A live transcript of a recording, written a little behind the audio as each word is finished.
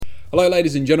Hello,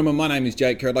 ladies and gentlemen. My name is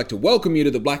Jake Kerr. I'd like to welcome you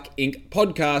to the Black Ink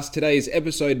Podcast. Today is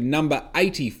episode number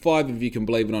 85, if you can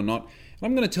believe it or not.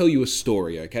 I'm going to tell you a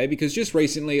story, okay? Because just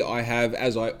recently I have,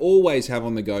 as I always have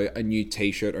on the go, a new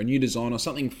t-shirt or a new design or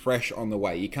something fresh on the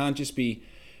way. You can't just be...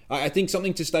 I think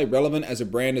something to stay relevant as a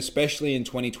brand, especially in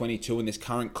 2022 in this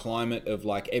current climate of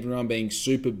like everyone being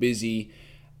super busy,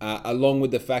 along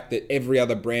with the fact that every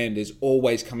other brand is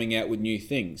always coming out with new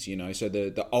things, you know? So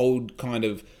the old kind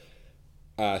of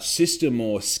system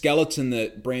or skeleton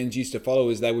that brands used to follow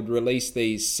is they would release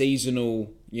these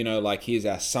seasonal, you know, like here's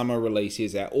our summer release,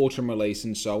 here's our autumn release,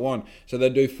 and so on. So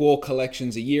they'd do 4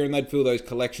 collections a year and they'd fill those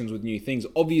collections with new things.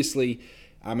 Obviously,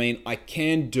 I mean, I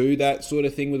can do that sort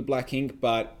of thing with Black Ink,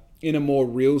 but in a more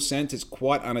real sense, it's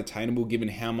quite unattainable given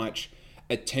how much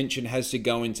attention has to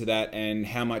go into that and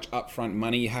how much upfront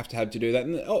money you have to do that.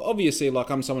 And obviously, like,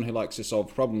 I'm someone who likes to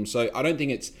solve problems, so I don't think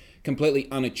it's completely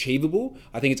unachievable.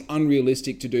 I think it's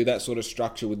unrealistic to do that sort of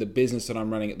structure with the business that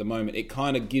I'm running at the moment. It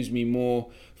kind of gives me more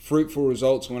fruitful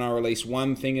results when I release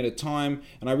one thing at a time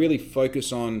and I really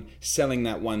focus on selling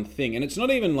that one thing. And it's not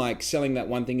even like selling that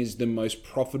one thing is the most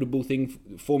profitable thing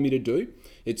for me to do.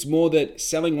 It's more that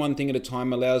selling one thing at a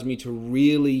time allows me to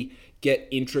really get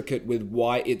intricate with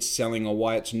why it's selling or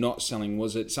why it's not selling.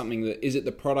 Is it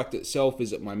the product itself?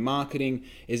 Is it my marketing?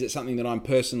 Is it something that I'm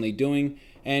personally doing?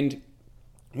 And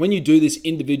when you do this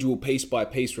individual piece by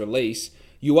piece release,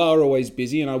 you are always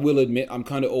busy, and I will admit I'm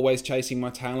kind of always chasing my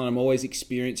tail and I'm always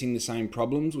experiencing the same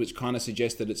problems, which kind of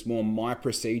suggests that it's more my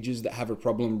procedures that have a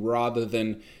problem rather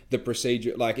than the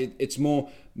procedure. Like it's more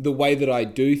the way that I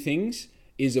do things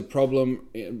is a problem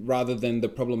rather than the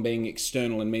problem being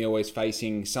external and me always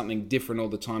facing something different all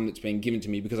the time that's being given to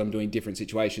me because I'm doing different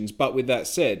situations. But with that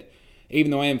said, even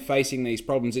though I am facing these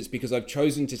problems, it's because I've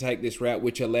chosen to take this route,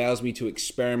 which allows me to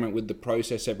experiment with the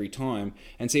process every time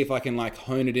and see if I can like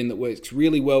hone it in that works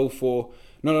really well for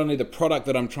not only the product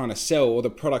that I'm trying to sell or the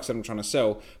products that I'm trying to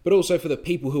sell, but also for the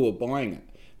people who are buying it.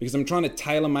 Because I'm trying to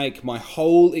tailor make my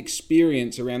whole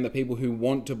experience around the people who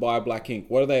want to buy Black Ink.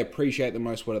 What do they appreciate the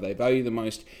most? What do they value the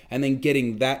most? And then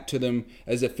getting that to them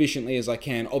as efficiently as I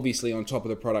can, obviously on top of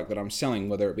the product that I'm selling,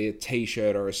 whether it be a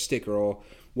t-shirt or a sticker or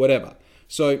whatever.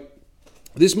 So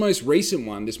this most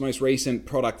recent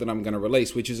product that I'm going to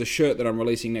release, which is a shirt that I'm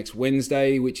releasing next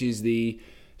Wednesday, which is the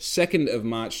 2nd of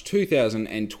March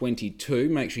 2022.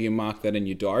 Make sure you mark that in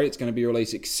your diary. It's going to be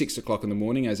released at 6 o'clock in the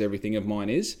morning, as everything of mine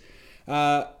is.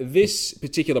 This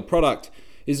particular product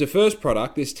is the first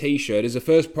product, this t-shirt is the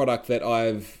first product that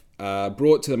I've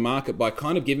brought to the market by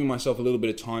kind of giving myself a little bit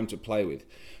of time to play with.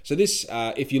 So this,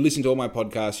 if you listen to all my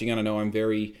podcasts, you're going to know I'm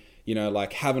very...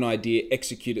 like have an idea,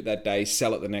 execute it that day,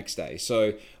 sell it the next day.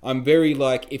 So I'm very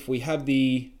like, if we have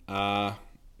the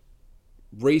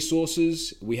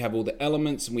resources, we have all the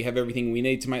elements, and we have everything we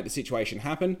need to make the situation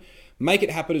happen, make it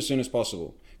happen as soon as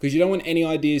possible. Because you don't want any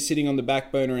ideas sitting on the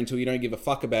back burner until you don't give a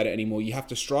fuck about it anymore. You have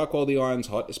to strike while the iron's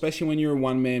hot, especially when you're a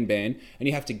one-man band, and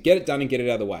you have to get it done and get it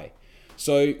out of the way.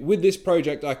 So with this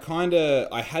project,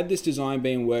 I had this design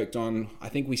being worked on. I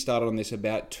think we started on this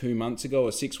about 2 months ago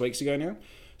or 6 weeks ago now.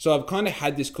 So I've kind of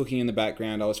had this cooking in the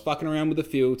background. I was fucking around with the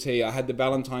field tee. I had the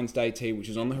Valentine's Day tee, which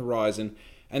is on the horizon.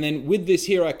 And then with this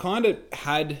here, I kind of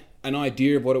had an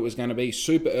idea of what it was going to be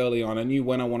super early on. I knew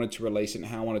when I wanted to release it and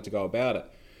how I wanted to go about it.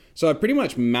 So I pretty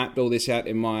much mapped all this out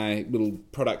in my little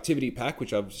productivity pack,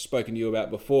 which I've spoken to you about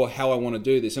before, how I want to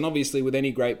do this. And obviously with any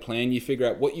great plan, you figure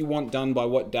out what you want done by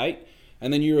what date,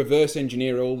 and then you reverse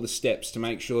engineer all the steps to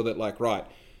make sure that, like, right,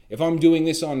 if I'm doing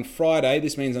this on Friday,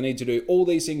 this means I need to do all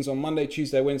these things on Monday,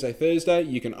 Tuesday, Wednesday, Thursday.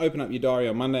 You can open up your diary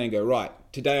on Monday and go, right,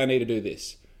 today I need to do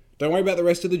this. Don't worry about the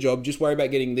rest of the job, just worry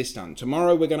about getting this done.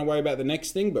 Tomorrow we're going to worry about the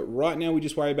next thing, but right now we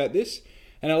just worry about this.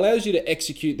 And it allows you to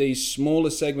execute these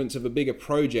smaller segments of a bigger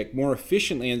project more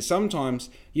efficiently, and sometimes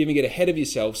you even get ahead of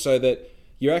yourself so that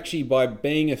you're actually, by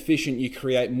being efficient, you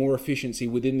create more efficiency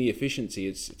within the efficiency.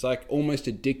 It's like almost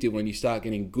addictive when you start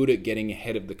getting good at getting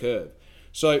ahead of the curve.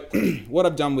 So what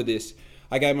I've done with this,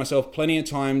 I gave myself plenty of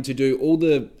time to do all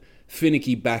the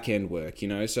finicky back-end work, you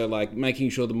know, so like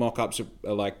making sure the mock-ups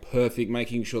are like perfect,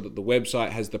 making sure that the website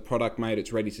has the product made,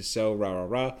 it's ready to sell,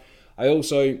 rah. I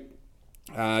also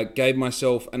gave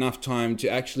myself enough time to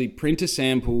actually print a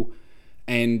sample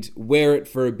and wear it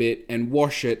for a bit and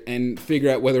wash it and figure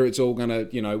out whether it's all gonna,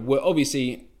 you know,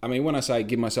 obviously, I mean, when I say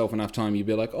give myself enough time, you'd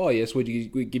be like, oh yes, would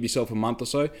you give yourself a month or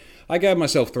so? I gave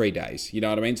myself 3 days, you know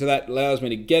what I mean? So that allows me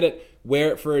to get it,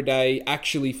 wear it for a day,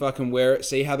 actually fucking wear it,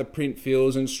 see how the print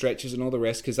feels and stretches and all the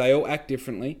rest, because they all act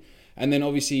differently. And then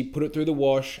obviously put it through the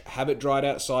wash, have it dried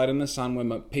outside in the sun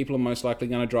where people are most likely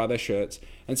going to dry their shirts,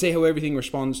 and see how everything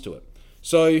responds to it.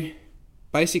 So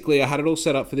basically I had it all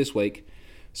set up for this week.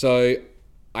 So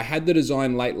I had the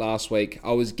design late last week.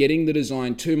 I was getting the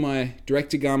design to my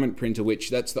direct-to-garment printer, which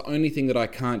that's the only thing that I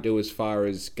can't do as far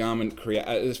as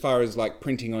as far as like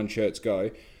printing on shirts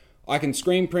go. I can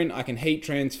screen print, I can heat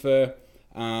transfer,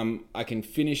 I can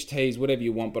finish tees, whatever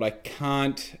you want, but I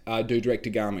can't do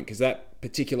direct-to-garment because that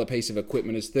particular piece of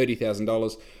equipment is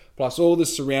 $30,000 plus all the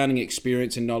surrounding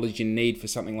experience and knowledge you need for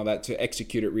something like that to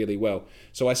execute it really well.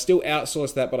 So I still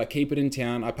outsource that, but I keep it in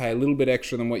town. I pay a little bit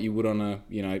extra than what you would on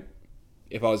a,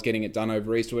 if I was getting it done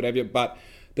over East or whatever. But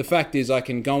the fact is I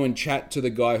can go and chat to the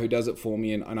guy who does it for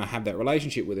me and I have that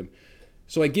relationship with him.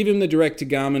 So I give him the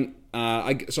direct-to-garment,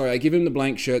 I give him the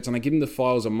blank shirts and I give him the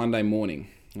files on Monday morning.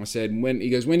 I said, he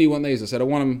goes, when do you want these? I said, I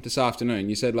want them this afternoon.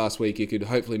 You said last week you could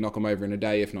hopefully knock them over in a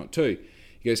day, if not two.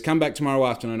 He goes, come back tomorrow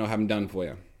afternoon, I'll have them done for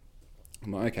you.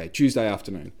 I'm like, okay, Tuesday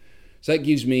afternoon. So that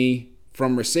gives me,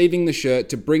 from receiving the shirt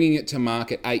to bringing it to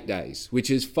market, 8 days, which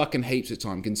is fucking heaps of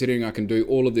time, considering I can do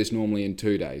all of this normally in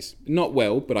 2 days. Not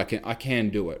well, but I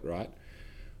can do it, right?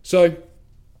 So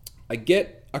I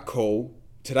get a call.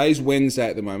 Today's Wednesday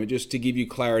at the moment, just to give you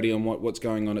clarity on what's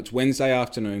going on. It's Wednesday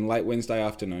afternoon, late Wednesday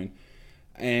afternoon.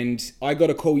 And I got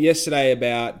a call yesterday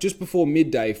about just before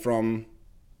midday from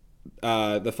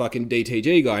the fucking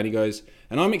DTG guy. And he goes,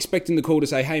 and I'm expecting the call to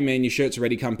say, hey man, your shirts are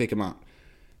ready, come pick them up.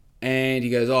 And he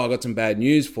goes, I got some bad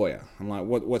news for you. I'm like,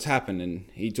 what's happened? And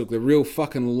he took the real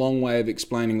fucking long way of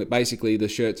explaining that basically the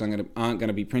shirts aren't going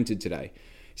to be printed today.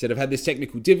 He said, I've had this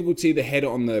technical difficulty. The head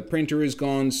on the printer is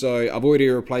gone. So I've already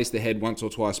replaced the head once or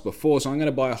twice before. So I'm going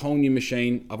to buy a whole new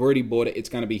machine. I've already bought it. It's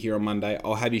going to be here on Monday.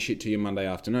 I'll have your shit to you Monday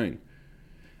afternoon.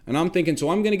 And I'm thinking,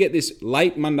 so I'm going to get this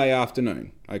late Monday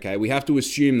afternoon. Okay, we have to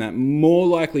assume that more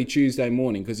likely Tuesday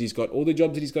morning because he's got all the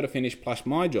jobs that he's got to finish plus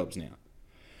my jobs now.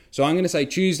 So I'm going to say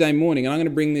Tuesday morning and I'm going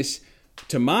to bring this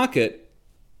to market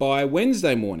by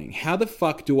Wednesday morning. How the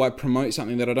fuck do I promote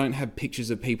something that I don't have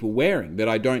pictures of people wearing, that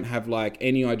I don't have like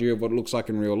any idea of what it looks like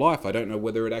in real life? I don't know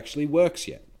whether it actually works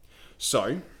yet.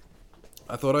 So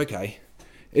I thought, okay,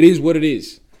 it is what it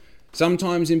is.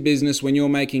 Sometimes in business, when you're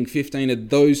making 15 of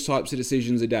those types of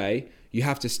decisions a day, you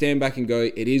have to stand back and go,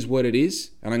 it is what it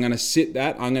is. And I'm going to sit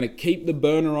that. I'm going to keep the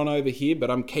burner on over here, but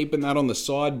I'm keeping that on the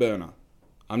side burner.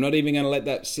 I'm not even going to let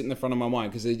that sit in the front of my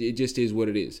mind because it just is what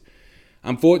it is.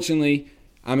 Unfortunately,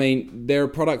 I mean, there are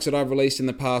products that I've released in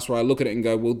the past where I look at it and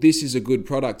go, well, this is a good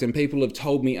product. And people have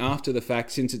told me after the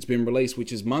fact, since it's been released,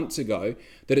 which is months ago,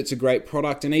 that it's a great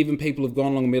product. And even people have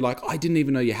gone along and be like, I didn't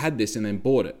even know you had this, and then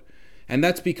bought it. And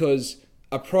that's because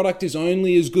a product is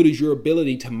only as good as your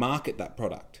ability to market that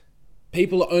product.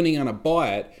 People are only going to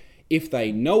buy it if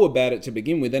they know about it to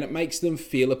begin with, and it makes them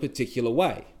feel a particular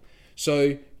way.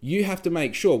 So you have to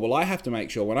make sure, I have to make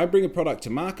sure when I bring a product to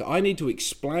market, I need to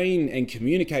explain and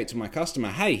communicate to my customer,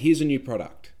 hey, here's a new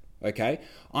product, okay?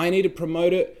 I need to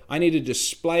promote it, I need to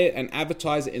display it and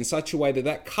advertise it in such a way that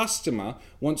that customer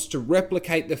wants to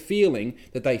replicate the feeling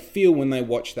that they feel when they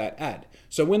watch that ad.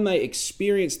 So when they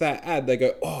experience that ad, they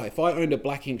go, oh, if I owned a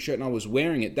black ink shirt and I was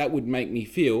wearing it, that would make me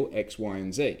feel X, Y,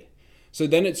 and Z. So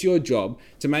then it's your job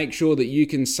to make sure that you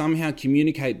can somehow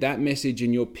communicate that message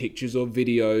in your pictures or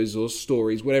videos or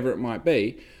stories, whatever it might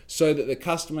be, so that the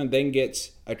customer then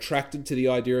gets attracted to the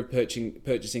idea of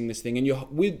purchasing this thing, and you're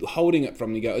withholding it from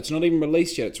them. You go, it's not even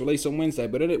released yet. It's released on Wednesday,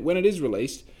 but when it is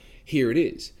released, here it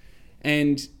is.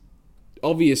 And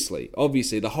obviously,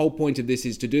 the whole point of this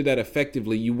is to do that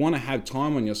effectively. You want to have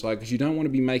time on your side because you don't want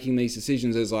to be making these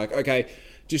decisions as like, okay,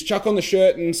 just chuck on the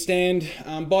shirt and stand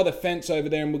by the fence over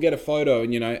there and we'll get a photo.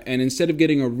 And instead of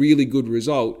getting a really good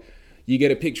result, you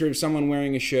get a picture of someone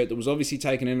wearing a shirt that was obviously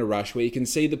taken in a rush where you can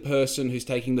see the person who's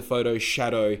taking the photo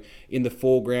shadow in the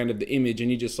foreground of the image, and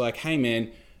you're just like, hey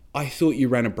man, I thought you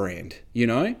ran a brand,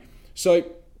 So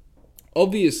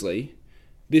obviously,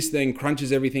 this then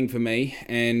crunches everything for me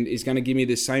and is going to give me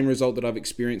the same result that I've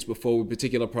experienced before with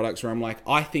particular products where I'm like,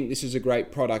 I think this is a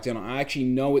great product and I actually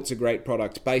know it's a great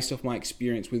product based off my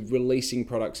experience with releasing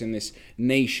products in this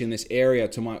niche, in this area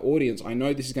to my audience. I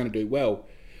know this is going to do well,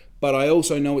 but I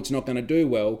also know it's not going to do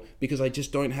well because I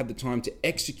just don't have the time to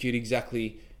execute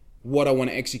exactly what I want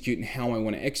to execute and how I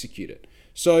want to execute it.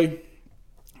 So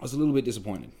I was a little bit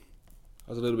disappointed.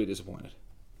 But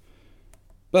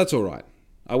that's all right.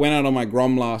 I went out on my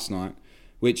Grom last night,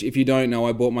 which if you don't know,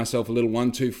 I bought myself a little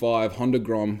 125 Honda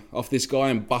Grom off this guy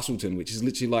in Busselton, which is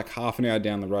literally like half an hour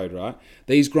down the road, right?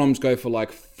 These Groms go for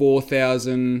like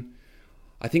 4,000,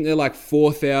 I think they're like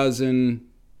 4,000,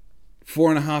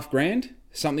 $4,500,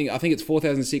 something. I think it's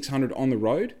 4,600 on the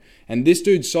road. And this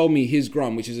dude sold me his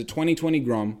Grom, which is a 2020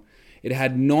 Grom. It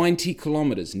had 90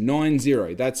 kilometers,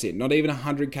 90, that's it. Not even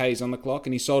 100 Ks on the clock.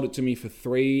 And he sold it to me for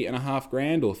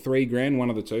 $3,500 or $3,000, one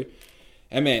of the two.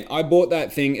 And man, I bought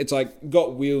that thing. It's like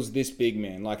got wheels this big,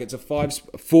 man. Like it's a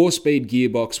 4-speed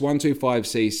gearbox,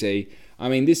 125cc. I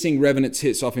mean, this thing revving its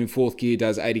hits off in fourth gear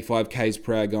does 85 k's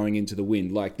per hour going into the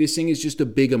wind. Like this thing is just a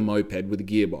bigger moped with a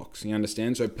gearbox. You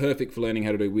understand? So perfect for learning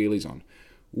how to do wheelies on,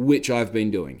 which I've been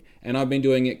doing, and I've been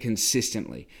doing it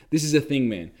consistently. This is a thing,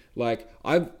 man. Like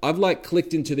I've like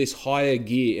clicked into this higher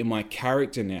gear in my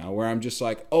character now, where I'm just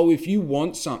like, oh, if you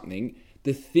want something,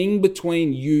 the thing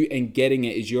between you and getting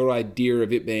it is your idea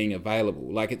of it being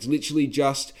available. Like it's literally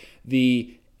just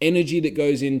the energy that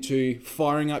goes into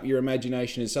firing up your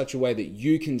imagination in such a way that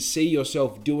you can see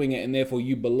yourself doing it, and therefore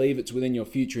you believe it's within your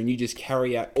future, and you just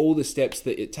carry out all the steps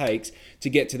that it takes to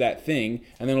get to that thing,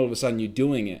 and then all of a sudden you're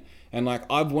doing it. And like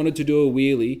I've wanted to do a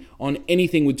wheelie on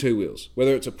anything with two wheels,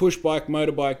 whether it's a push bike,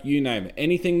 motorbike, you name it.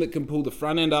 Anything that can pull the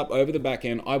front end up over the back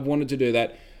end, I've wanted to do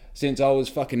that since I was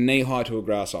fucking knee high to a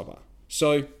grasshopper.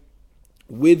 So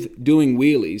with doing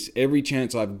wheelies, every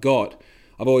chance I've got,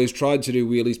 I've always tried to do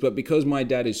wheelies, but because my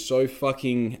dad is so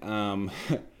fucking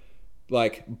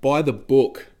like by the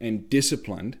book and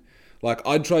disciplined, like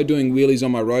I'd try doing wheelies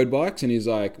on my road bikes, and he's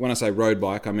like, when I say road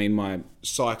bike, I mean my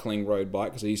cycling road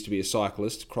bike, because I used to be a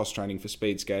cyclist, cross-training for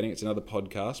speed skating. It's another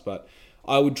podcast, but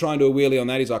I would try and do a wheelie on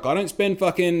that. He's like, I don't spend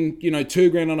fucking,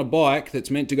 $2,000 on a bike that's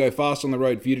meant to go fast on the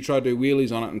road for you to try to do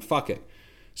wheelies on it, and fuck it.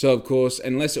 So of course,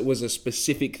 unless it was a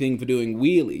specific thing for doing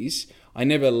wheelies, I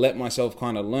never let myself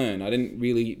kind of learn. I didn't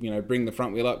really, bring the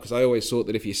front wheel up, because I always thought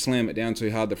that if you slam it down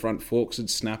too hard, the front forks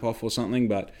would snap off or something.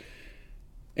 But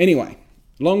anyway,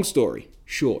 long story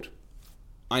short,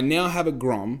 I now have a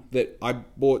Grom that I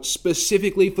bought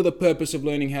specifically for the purpose of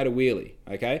learning how to wheelie,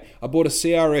 okay? I bought a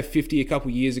CRF 50 a couple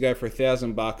years ago for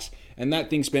 $1,000, and that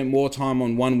thing spent more time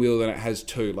on one wheel than it has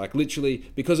two. Like literally,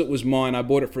 because it was mine, I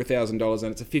bought it for $1,000,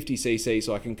 and it's a 50cc,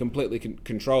 so I can completely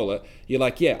control it. You're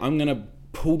like, yeah, I'm going to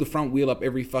pull the front wheel up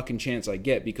every fucking chance I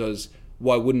get, because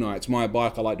why wouldn't I? It's my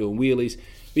bike, I like doing wheelies.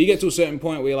 But you get to a certain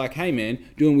point where you're like, hey man,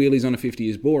 doing wheelies on a 50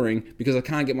 is boring because I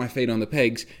can't get my feet on the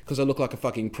pegs because I look like a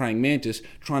fucking praying mantis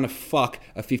trying to fuck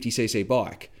a 50cc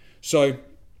bike. So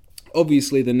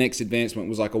obviously the next advancement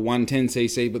was like a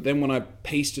 110cc, but then when I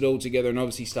pieced it all together and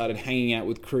obviously started hanging out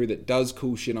with crew that does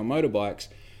cool shit on motorbikes,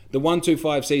 the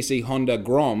 125cc Honda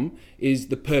Grom is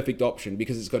the perfect option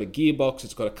because it's got a gearbox,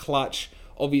 it's got a clutch.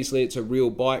 Obviously, it's a real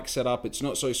bike setup. It's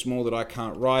not so small that I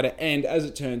can't ride it. And as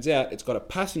it turns out, it's got a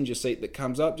passenger seat that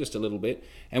comes up just a little bit.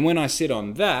 And when I sit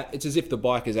on that, it's as if the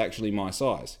bike is actually my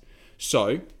size.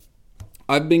 So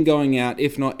I've been going out,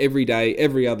 if not every day,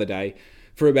 every other day,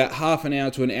 for about half an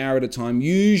hour to an hour at a time.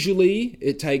 Usually,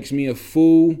 it takes me a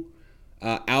full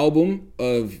album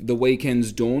of The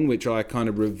Weeknd's Dawn, which I kind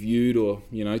of reviewed or,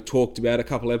 talked about a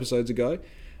couple episodes ago.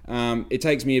 It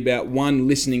takes me about one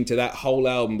listening to that whole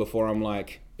album before I'm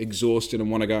like exhausted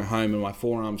and want to go home and my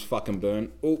forearms fucking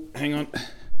burn. Oh, hang on.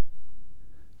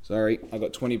 Sorry, I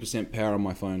got 20% power on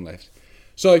my phone left.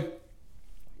 So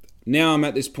now I'm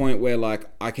at this point where like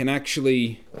I can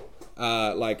actually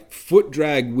foot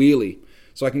drag wheelie.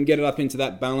 So I can get it up into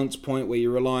that balance point where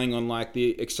you're relying on like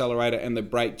the accelerator and the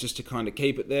brake just to kind of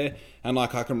keep it there. And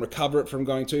like I can recover it from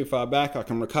going too far back. I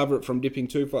can recover it from dipping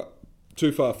too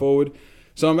far forward.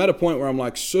 So I'm at a point where I'm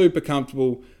like super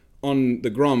comfortable on the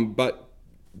Grom, but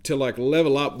to like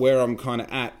level up where I'm kind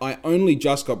of at, I only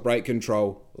just got brake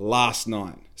control last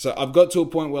night. So I've got to a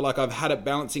point where like I've had it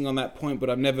balancing on that point, but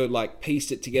I've never like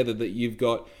pieced it together that you've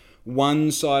got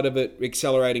one side of it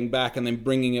accelerating back and then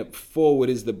bringing it forward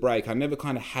is the brake. I never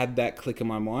kind of had that click in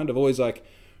my mind. I've always like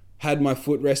had my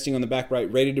foot resting on the back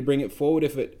brake, ready to bring it forward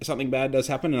if something bad does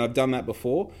happen, and I've done that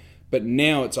before. But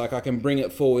now it's like I can bring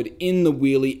it forward in the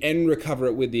wheelie and recover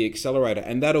it with the accelerator.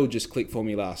 And that all just clicked for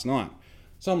me last night.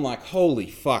 So I'm like, holy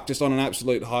fuck, just on an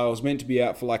absolute high. I was meant to be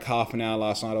out for like half an hour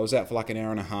last night. I was out for like an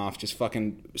hour and a half, just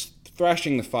fucking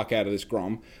thrashing the fuck out of this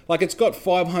Grom. Like it's got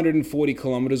 540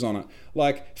 kilometers on it.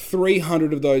 Like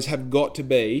 300 of those have got to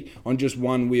be on just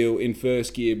one wheel in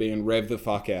first gear being revved the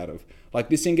fuck out of. Like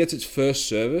this thing gets its first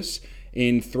service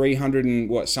in 300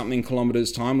 and something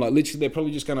kilometers time. Like literally they're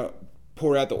probably just going to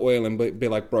pour out the oil and be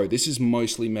like, bro, this is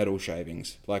mostly metal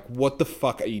shavings. Like, what the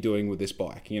fuck are you doing with this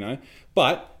bike,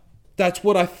 But that's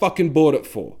what I fucking bought it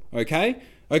for, okay?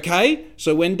 Okay?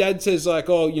 So when Dad says like,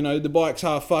 oh, the bike's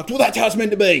half fucked, well, that's how it's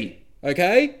meant to be,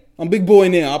 okay? I'm big boy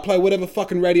now. I play whatever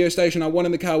fucking radio station I want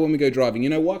in the car when we go driving. You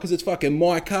know why? Because it's fucking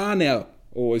my car now.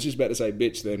 Or I was just about to say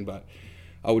bitch then, but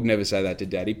I would never say that to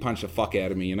Dad. He'd punch the fuck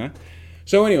out of me,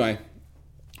 So anyway,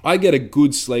 I get a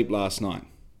good sleep last night.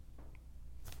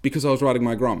 Because I was riding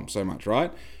my Grom so much,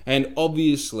 right? And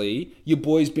obviously, your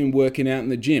boy's been working out in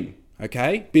the gym,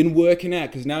 okay? Been working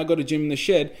out, because now I've got a gym in the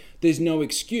shed, there's no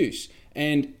excuse.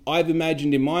 And I've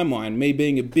imagined in my mind me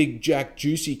being a big jack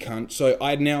juicy cunt, so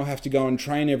I now have to go and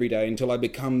train every day until I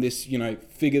become this,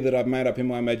 figure that I've made up in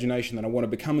my imagination that I want to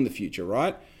become in the future,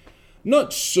 right?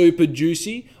 Not super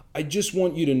juicy. I just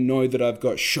want you to know that I've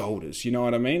got shoulders, you know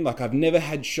what I mean? Like, I've never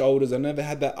had shoulders, I've never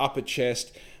had that upper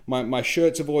chest. My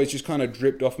shirts have always just kind of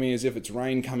dripped off me as if it's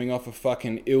rain coming off a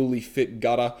fucking illy fit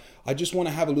gutter. I just want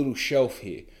to have a little shelf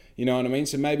here. You know what I mean?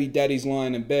 So maybe daddy's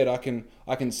lying in bed, I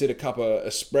can sit a cup of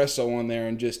espresso on there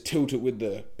and just tilt it with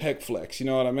the pec flex. You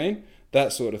know what I mean?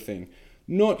 That sort of thing.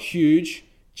 Not huge,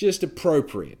 just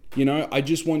appropriate. I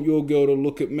just want your girl to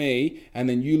look at me and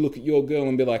then you look at your girl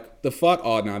and be like, the fuck?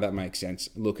 Oh, no, that makes sense.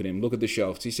 Look at him. Look at the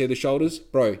shelf. Do you see the shoulders?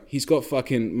 Bro, he's got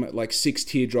fucking like 6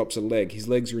 teardrops a leg. His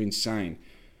legs are insane.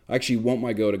 I actually want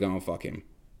my girl to go and fuck him.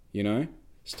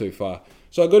 It's too far.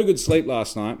 So I got a good sleep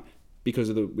last night because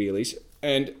of the wheelies.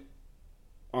 And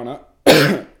wow,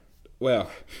 that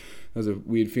was a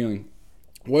weird feeling.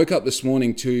 Woke up this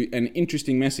morning to an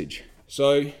interesting message.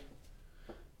 So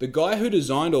the guy who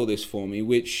designed all this for me,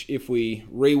 which if we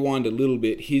rewind a little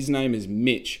bit, his name is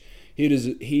Mitch.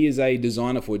 He is a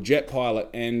designer for Jetpilot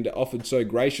and offered so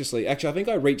graciously. Actually, I think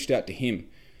I reached out to him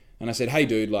and I said, hey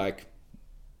dude,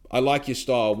 I like your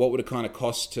style. What would it kind of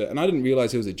cost to... And I didn't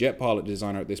realize he was a Jetpilot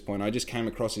designer at this point. I just came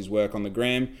across his work on the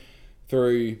gram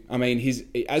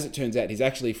as it turns out, he's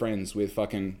actually friends with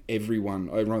fucking everyone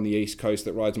over on the East Coast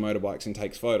that rides motorbikes and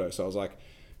takes photos. So I was like,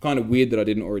 kind of weird that I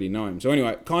didn't already know him. So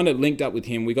anyway, kind of linked up with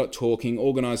him. We got talking,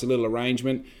 organized a little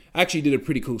arrangement. Actually did a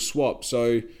pretty cool swap.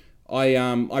 So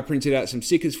I printed out some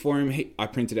stickers for him. I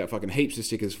printed out fucking heaps of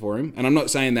stickers for him. And I'm not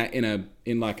saying that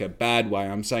in like a bad way.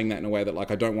 I'm saying that in a way that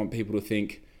I don't want people to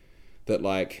think that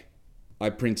I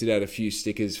printed out a few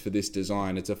stickers for this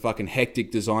design. It's a fucking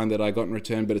hectic design that I got in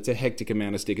return, but it's a hectic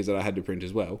amount of stickers that I had to print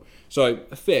as well. So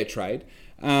a fair trade.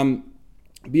 But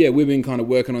yeah, we've been kind of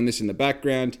working on this in the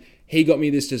background. He got me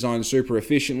this design super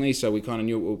efficiently, so we kind of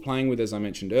knew what we were playing with, as I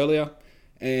mentioned earlier.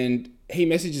 And he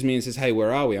messages me and says, hey,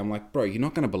 where are we? I'm like, bro, you're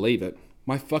not going to believe it.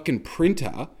 My fucking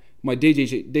printer, my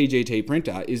DGT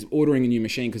printer, is ordering a new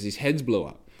machine because his head's blew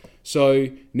up. So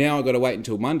now I've got to wait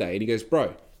until Monday. And he goes,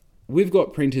 bro, we've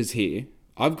got printers here.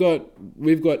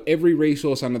 We've got every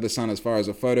resource under the sun as far as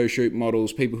a photo shoot,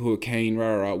 models, people who are keen,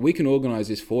 we can organize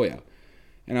this for you.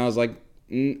 And I was like,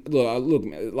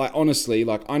 look, honestly,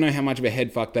 I know how much of a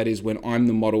head fuck that is when I'm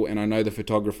the model and I know the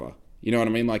photographer. You know what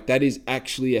I mean? That is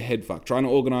actually a head fuck. Trying to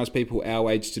organize people our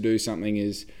age to do something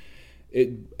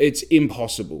it's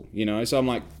impossible, So I'm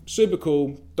like, super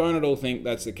cool. Don't at all think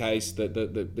that's the case. That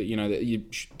you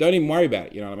don't even worry about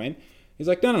it. You know what I mean? He's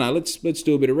like, no. Let's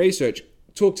do a bit of research.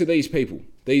 Talk to these people.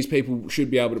 These people should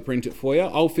be able to print it for you.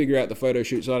 I'll figure out the photo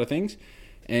shoot side of things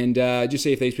and just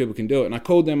see if these people can do it. And I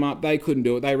called them up. They couldn't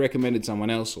do it. They recommended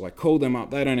someone else. So I called them up.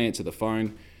 They don't answer the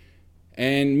phone.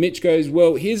 And Mitch goes,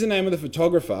 well, here's the name of the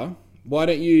photographer. Why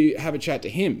don't you have a chat to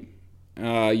him?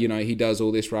 He does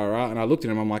all this, And I looked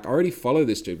at him. I'm like, I already follow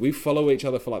this dude. We follow each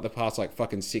other for the past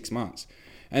fucking 6 months.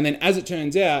 And then as it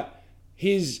turns out,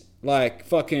 his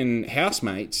fucking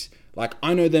housemates...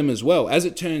 I know them as well. As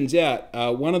it turns out,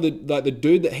 one of the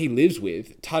dude that he lives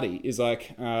with, Tuddy, is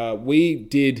we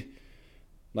did,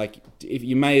 if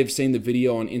you may have seen the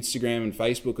video on Instagram and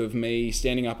Facebook of me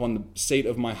standing up on the seat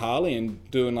of my Harley and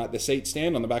doing the seat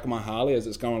stand on the back of my Harley as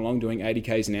it's going along doing 80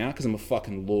 Ks an hour because I'm a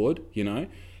fucking lord,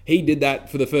 He did that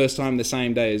for the first time the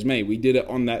same day as me. We did it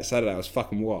on that Saturday. It was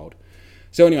fucking wild.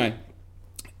 So anyway,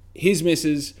 his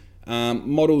missus...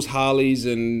 models Harleys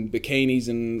and bikinis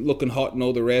and looking hot and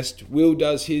all the rest. Will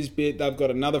does his bit. They've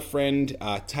got another friend,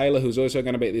 Taylor, who's also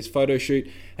going to be at this photo shoot.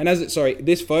 And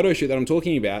this photo shoot that I'm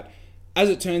talking about, as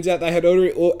it turns out, they had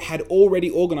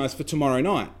already organised for tomorrow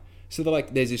night. So they're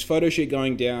like, there's this photo shoot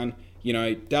going down.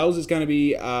 Dales is going to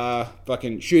be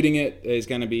fucking shooting it. There's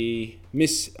going to be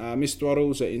Miss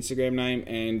Throttle's her Instagram name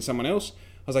and someone else.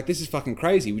 I was like, this is fucking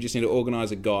crazy. We just need to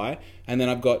organise a guy. And then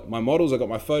I've got my models, I've got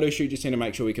my photo shoot, just need to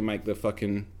make sure we can make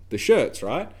the shirts,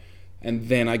 right? And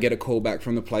then I get a call back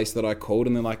from the place that I called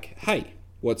and they're like, hey,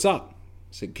 what's up?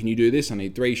 I said, can you do this? I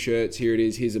need 3 shirts. Here it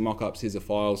is. Here's the mock-ups. Here's the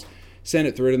files. Send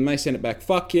it through to them. They send it back.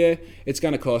 Fuck yeah. It's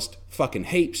going to cost fucking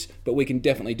heaps, but we can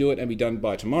definitely do it and be done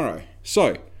by tomorrow.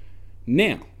 So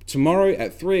now, tomorrow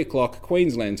at 3 o'clock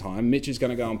Queensland time, Mitch is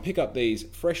going to go and pick up these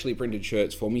freshly printed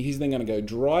shirts for me. He's then going to go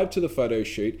drive to the photo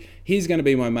shoot. He's going to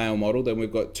be my male model. Then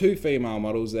we've got 2 female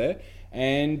models there.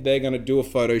 And they're going to do a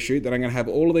photo shoot. Then I'm going to have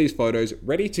all of these photos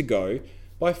ready to go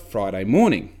by Friday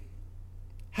morning.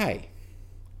 Hey,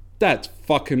 that's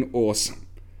fucking awesome.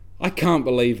 I can't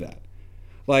believe that.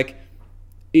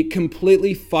 It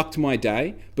completely fucked my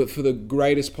day, but for the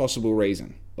greatest possible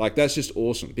reason. That's just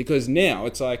awesome. Because now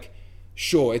it's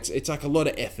sure, it's like a lot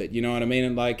of effort, you know what I mean?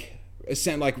 And like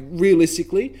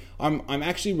realistically, I'm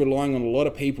actually relying on a lot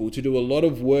of people to do a lot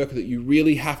of work that you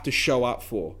really have to show up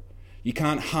for. You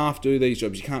can't half do these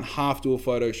jobs. You can't half do a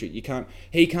photo shoot.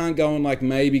 He can't go and like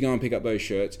maybe go and pick up those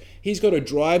shirts. He's got to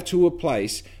drive to a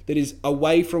place that is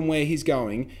away from where he's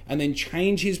going and then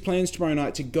change his plans tomorrow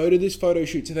night to go to this photo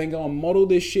shoot to then go and model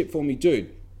this shit for me.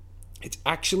 Dude, it's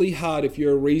actually hard if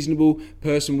you're a reasonable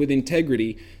person with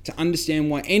integrity to understand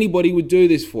why anybody would do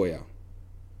this for you.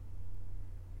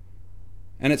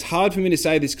 And it's hard for me to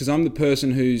say this because I'm the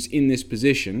person who's in this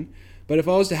position, but if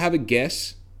I was to have a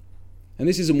guess, and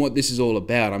this isn't what this is all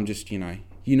about. I'm just, I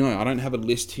don't have a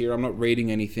list here. I'm not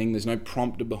reading anything. There's no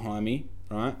prompter behind me,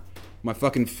 right? My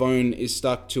fucking phone is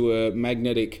stuck to a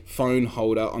magnetic phone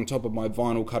holder on top of my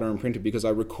vinyl cutter and printer because I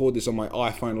record this on my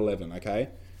iPhone 11, okay?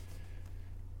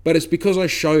 But it's because I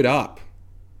showed up.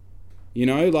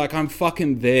 Like I'm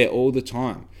fucking there all the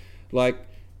time. Like,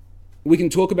 we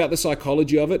can talk about the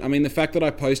psychology of it. I mean, the fact that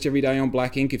I post every day on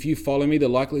Black Ink, if you follow me, the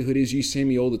likelihood is you see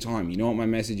me all the time. You know what my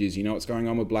message is. You know what's going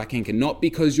on with Black Ink. And not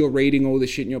because you're reading all this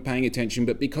shit and you're paying attention,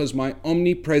 but because my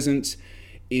omnipresence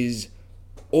is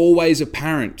always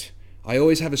apparent. I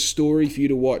always have a story for you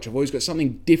to watch. I've always got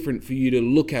something different for you to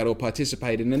look at or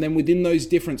participate in. And then within those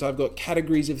differences, I've got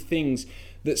categories of things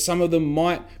that some of them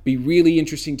might be really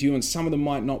interesting to you and some of them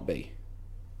might not be.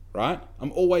 Right?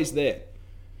 I'm always there.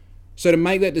 So to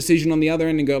make that decision on the other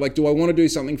end and go like, do I want to do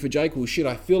something for Jake? Well, shit,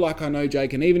 I feel like I know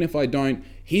Jake. And even if I don't,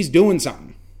 he's doing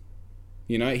something.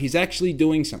 He's actually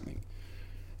doing something.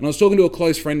 And I was talking to a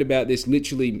close friend about this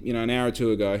literally, an hour or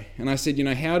two ago. And I said,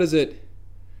 how does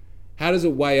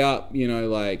it weigh up,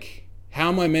 like, how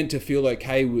am I meant to feel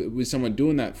okay with someone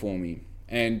doing that for me?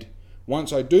 And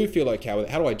once I do feel okay with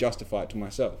it, how do I justify it to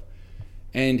myself?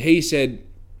 And he said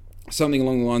something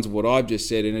along the lines of what I've just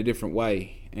said in a different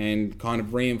way. And kind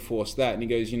of reinforce that. And he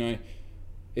goes,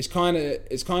 it's kind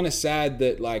of sad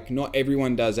that like not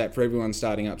everyone does that for everyone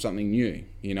starting up something new,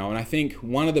 And I think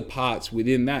one of the parts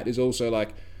within that is also like,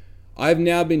 I've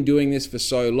now been doing this for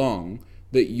so long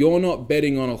that you're not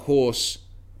betting on a horse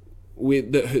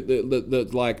with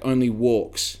that like only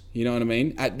walks. You know what I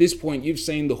mean? At this point, you've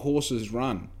seen the horses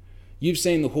run. You've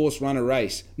seen the horse run a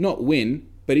race, not win,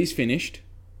 but he's finished.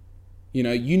 You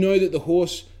know that the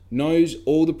horse knows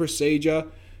all the procedure.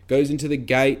 Goes into the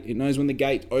gate, it knows when the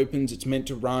gate opens it's meant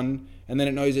to run, and then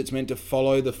it knows it's meant to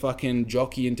follow the fucking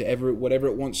jockey into whatever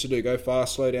it wants to do. Go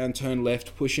fast, slow down, turn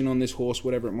left, push in on this horse,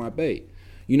 whatever it might be.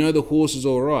 The horse is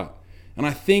all right. And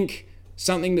I think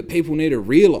something that people need to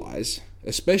realize,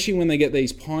 especially when they get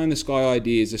these pie-in-the-sky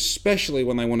ideas, especially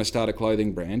when they want to start a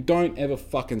clothing brand, don't ever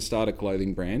fucking start a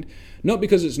clothing brand. Not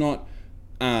because it's not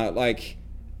like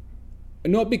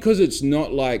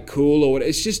cool or what,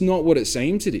 it's just not what it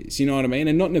seems it is, you know what I mean?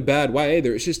 And not in a bad way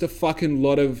either. It's just a fucking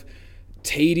lot of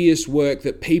tedious work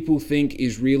that people think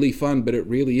is really fun, but it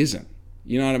really isn't.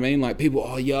 You know what I mean? Like people,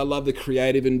 oh yeah, I love the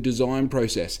creative and design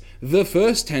process. The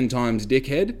first 10 times,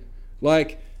 dickhead.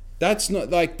 Like, that's not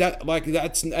like that, like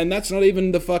that's not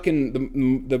even the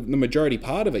fucking, the majority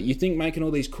part of it. You think making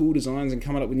all these cool designs and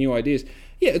coming up with new ideas,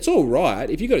 yeah, it's all right.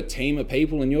 If you've got a team of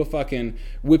people and you're fucking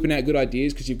whipping out good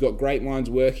ideas because you've got great minds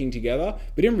working together,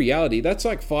 but in reality, that's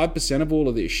like 5% of all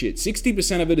of this shit.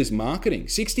 60% of it is marketing.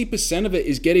 60% of it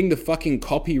is getting the fucking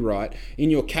copyright in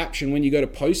your caption when you go to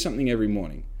post something every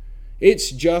morning.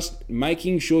 It's just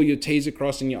making sure your T's are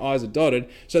crossed and your I's are dotted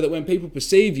so that when people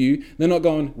perceive you, they're not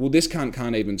going, well, this cunt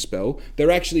can't even spell. They're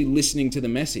actually listening to the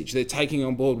message. They're taking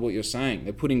on board what you're saying.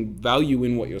 They're putting value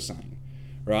in what you're saying,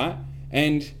 right?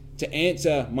 And to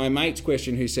answer my mate's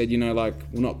question who said,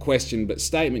 not question, but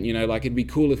statement, it'd be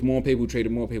cool if more people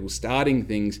treated more people starting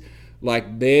things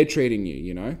like they're treating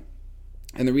you,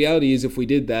 And the reality is if we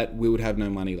did that, we would have no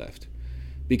money left.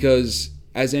 Because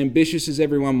as ambitious as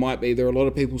everyone might be, there are a lot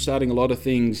of people starting a lot of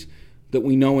things that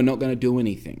we know are not going to do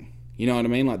anything. You know what I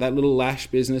mean? Like that little lash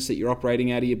business that you're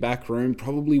operating out of your back room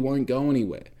probably won't go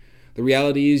anywhere. The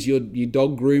reality is your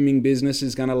dog grooming business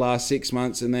is going to last 6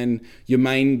 months and then your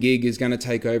main gig is going to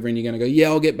take over and you're going to go, yeah,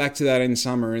 I'll get back to that in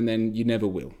summer, and then you never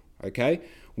will, okay?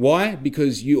 Why?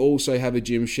 Because you also have a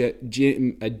gym set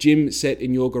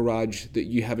in your garage that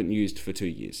you haven't used for 2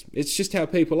 years. It's just how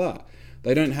people are.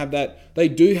 They don't have that. They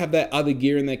do have that other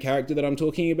gear in their character that I'm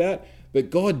talking about, but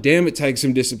god damn, it takes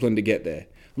some discipline to get there.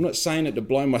 I'm not saying it to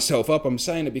blow myself up. I'm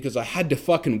saying it because I had to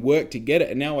fucking work to get it,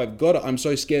 and now I've got it. I'm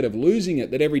so scared of losing it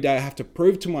that every day I have to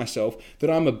prove to myself that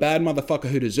I'm a bad motherfucker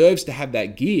who deserves to have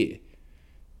that gear,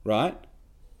 right?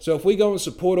 So if we go and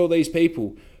support all these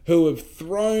people who have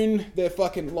thrown their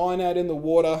fucking line out in the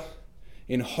water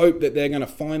in hope that they're going to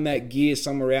find that gear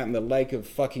somewhere out in the lake of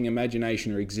fucking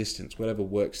imagination or existence, whatever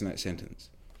works in that sentence.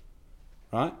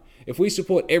 Right? If we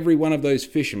support every one of those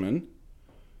fishermen,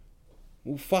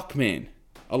 well, fuck, man.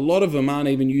 A lot of them aren't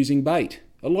even using bait.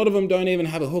 A lot of them don't even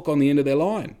have a hook on the end of their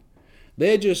line.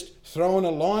 They're just throwing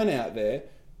a line out there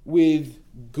with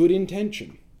good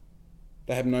intention.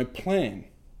 They have no plan.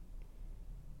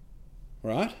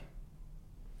 Right?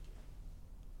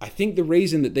 I think the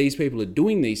reason that these people are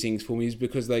doing these things for me is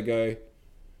because they go,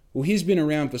 well, he's been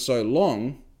around for so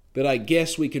long that I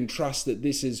guess we can trust that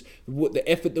this is what the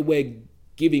effort that we're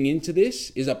giving into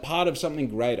this is a part of something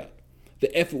greater.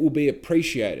 The effort will be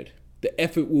appreciated. The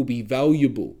effort will be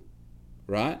valuable,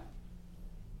 right?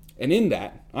 And in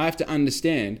that, I have to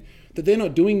understand that they're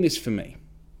not doing this for me.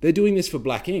 They're doing this for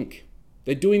Black Ink.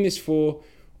 They're doing this for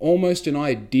almost an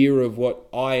idea of what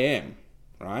I am,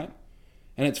 right?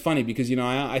 And it's funny because,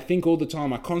 I think all the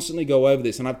time, I constantly go over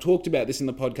this, and I've talked about this in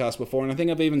the podcast before, and I think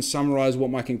I've even summarized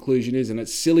what my conclusion is, and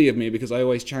it's silly of me because I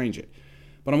always change it.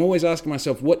 But I'm always asking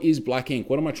myself, what is Black Ink?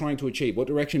 What am I trying to achieve? What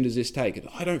direction does this take?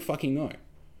 I don't fucking know.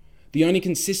 The only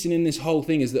consistent in this whole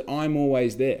thing is that I'm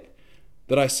always there.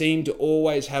 That I seem to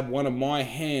always have one of my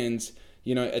hands,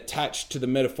 attached to the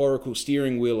metaphorical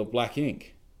steering wheel of Black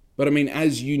Ink. But I mean,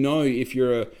 as you know, if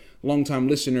you're a long-time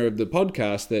listener of the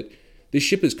podcast, that this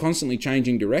ship is constantly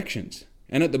changing directions.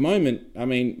 And at the moment, I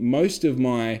mean, most of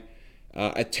my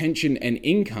attention and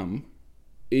income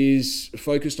is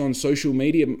focused on social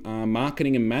media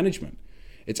marketing and management.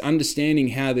 It's understanding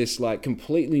how this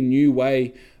completely new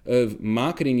way of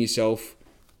marketing yourself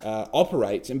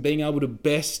operates and being able to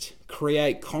best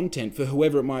create content for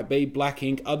whoever it might be, Black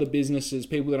Ink, other businesses,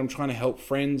 people that I'm trying to help,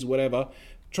 friends, whatever.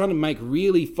 Trying to make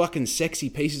really fucking sexy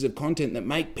pieces of content that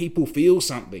make people feel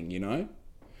something,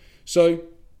 So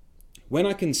when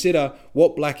I consider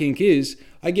what Black Ink is,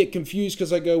 I get confused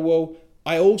because I go, well,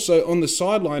 I also on the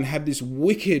sideline have this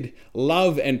wicked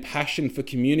love and passion for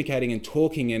communicating and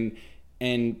talking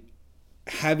and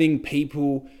having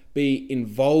people be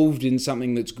involved in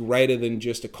something that's greater than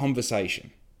just a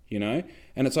conversation,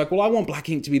 And it's like, well, I want Black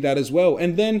Ink to be that as well.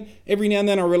 And then every now and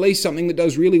then I release something that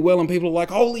does really well and people are like,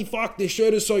 holy fuck, this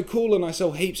shirt is so cool. And I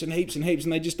sell heaps and heaps and heaps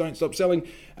and they just don't stop selling.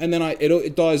 And then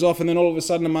it dies off. And then all of a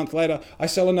sudden, a month later, I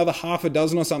sell another half a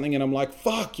dozen or something. And I'm like,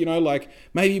 fuck,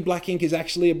 maybe Black Ink is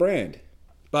actually a brand.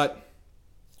 But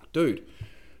dude,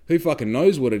 who fucking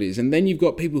knows what it is? And then you've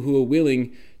got people who are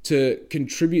willing to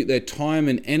contribute their time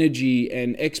and energy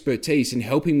and expertise in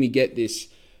helping me get this,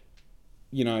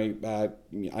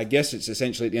 I guess it's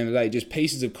essentially at the end of the day, just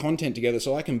pieces of content together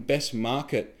so I can best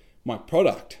market my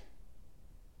product.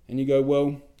 And you go,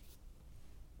 well,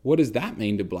 what does that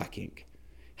mean to Black Ink?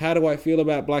 How do I feel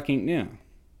about Black Ink now?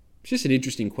 It's just an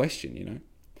interesting question,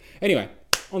 Anyway,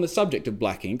 on the subject of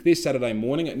Black Ink, this Saturday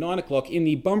morning at 9 o'clock in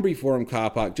the Bunbury Forum car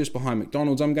park just behind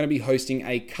McDonald's, I'm going to be hosting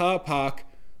a car park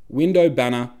window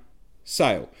banner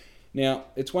sale. Now,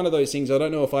 it's one of those things, I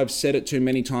don't know if I've said it too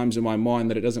many times in my mind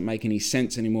that it doesn't make any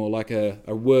sense anymore, like a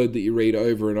word that you read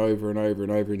over and over and over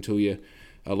and over until you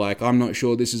are like, I'm not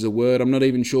sure this is a word, I'm not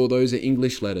even sure those are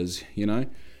English letters,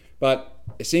 But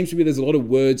it seems to be there's a lot of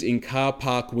words in car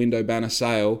park window banner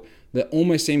sale that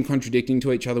almost seem contradicting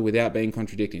to each other without being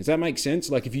contradicting. Does that make sense?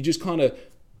 Like if you just kind of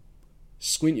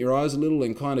squint your eyes a little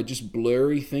and kind of just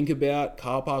blurry think about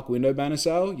car park window banner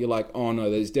sale, you're like, oh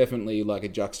no, there's definitely like a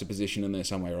juxtaposition in there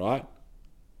somewhere, right?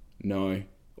 No,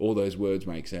 all those words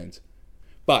make sense.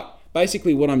 But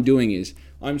basically what I'm doing is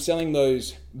I'm selling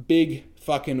those big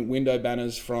fucking window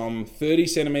banners from 30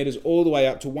 centimeters all the way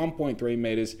up to 1.3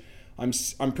 meters.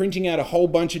 I'm printing out a whole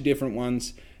bunch of different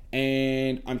ones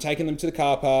and I'm taking them to the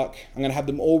car park. I'm going to have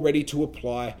them all ready to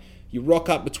apply. You rock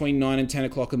up between 9 and 10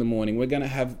 o'clock in the morning. We're going to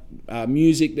have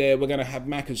music there. We're going to have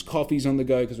Macca's coffees on the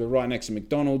go because we're right next to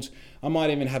McDonald's. I might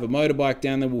even have a motorbike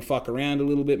down there. We'll fuck around a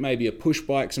little bit, maybe a push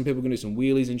bike. Some people can do some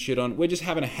wheelies and shit on. We're just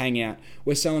having a hangout.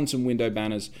 We're selling some window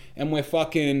banners and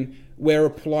we're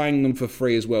applying them for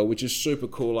free as well, which is super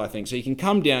cool, I think. So you can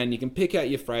come down, you can pick out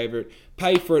your favorite,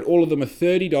 pay for it. All of them are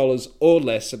 $30 or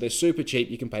less, so they're super cheap.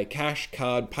 You can pay cash,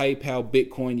 card, PayPal,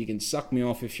 Bitcoin. You can suck me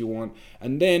off if you want,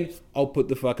 and then I'll put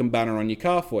the fucking banner on your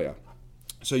car for you.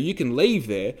 So you can leave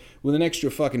there with an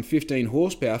extra fucking 15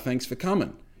 horsepower. Thanks for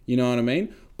coming. You know what I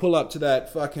mean? Pull up to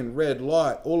that fucking red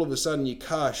light. All of a sudden your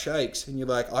car shakes and you're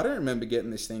like, I don't remember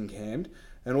getting this thing cammed.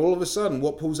 And all of a sudden,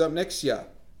 what pulls up next to you?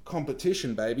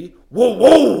 Competition, baby. Whoa,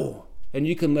 whoa! And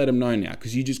you can let them know now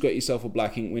because you just got yourself a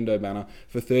Black Ink window banner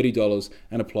for $30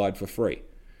 and applied for free.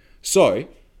 So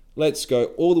let's go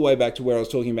all the way back to where I was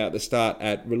talking about at the start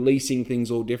at releasing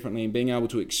things all differently and being able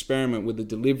to experiment with the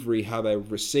delivery, how they're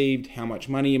received, how much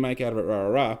money you make out of it, rah, rah,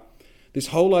 rah. this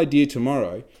whole idea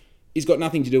tomorrow is got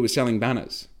nothing to do with selling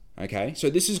banners. Okay, so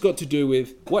this has got to do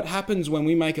with what happens when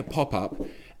we make a pop-up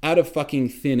out of fucking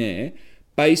thin air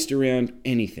based around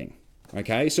anything.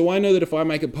 Okay, so I know that if I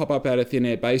make a pop-up out of thin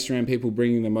air based around people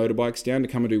bringing their motorbikes down to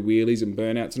come and do wheelies and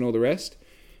burnouts and all the rest,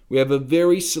 we have a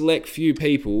very select few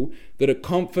people that are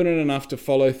confident enough to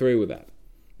follow through with that.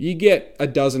 You get a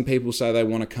dozen people say they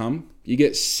want to come. You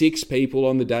get 6 people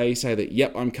on the day say that,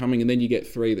 yep, I'm coming, and then you get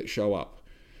 3 that show up.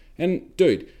 And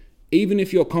dude, even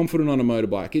if you're confident on a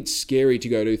motorbike, it's scary to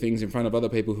go do things in front of other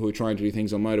people who are trying to do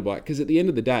things on motorbike, because at the end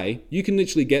of the day, you can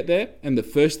literally get there and the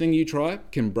first thing you try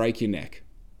can break your neck.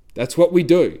 That's what we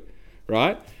do,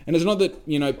 right? And it's not that,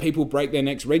 people break their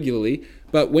necks regularly,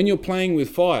 but when you're playing with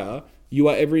fire, you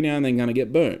are every now and then going to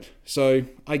get burnt. So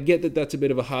I get that that's a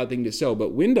bit of a hard thing to sell,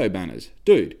 but window banners,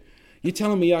 dude, you're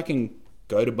telling me I can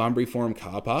go to Bunbury Forum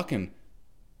car park and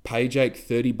pay Jake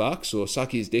 $30 or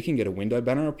suck his dick and get a window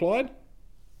banner applied?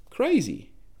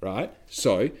 Crazy, right?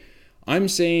 So I'm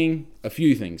seeing a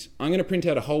few things. I'm going to print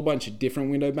out a whole bunch of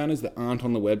different window banners that aren't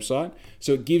on the website.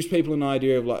 So it gives people an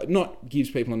idea of it gives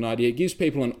people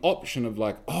an option of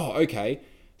oh, okay,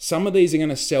 some of these are going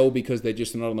to sell because they're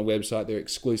just not on the website. They're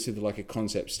exclusive to a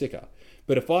concept sticker.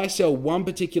 But if I sell one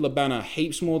particular banner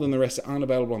heaps more than the rest that aren't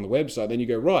available on the website, then you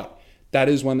go, right, that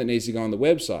is one that needs to go on the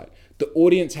website. The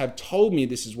audience have told me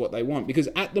this is what they want, because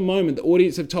at the moment, the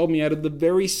audience have told me out of the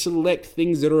very select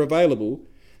things that are available,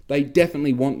 they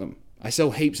definitely want them. I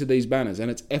sell heaps of these banners and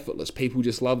it's effortless. People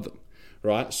just love them,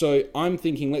 right? So I'm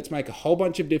thinking, let's make a whole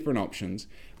bunch of different options.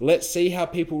 Let's see how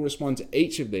people respond to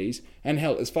each of these. And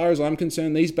hell, as far as I'm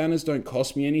concerned, these banners don't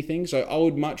cost me anything. So I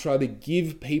would much rather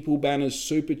give people banners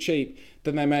super cheap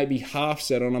than they may be half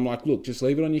set on. I'm like, look, just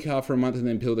leave it on your car for a month and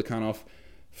then peel the cunt off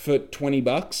for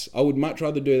 $20. I would much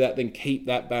rather do that than keep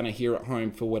that banner here at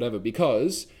home for whatever,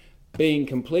 because being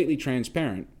completely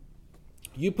transparent,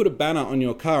 you put a banner on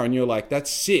your car and you're like, that's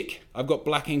sick. I've got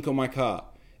black ink on my car.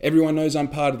 Everyone knows I'm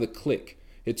part of the clique.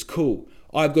 It's cool.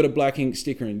 I've got a black ink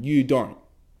sticker and you don't.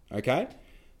 Okay?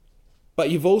 But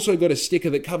you've also got a sticker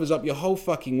that covers up your whole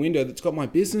fucking window that's got my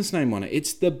business name on it.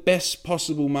 It's the best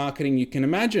possible marketing you can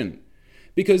imagine.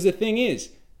 Because the thing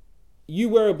is, you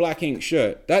wear a black ink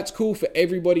shirt. That's cool for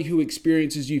everybody who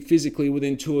experiences you physically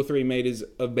within 2 or 3 meters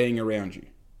of being around you.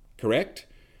 Correct?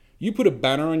 You put a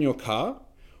banner on your car.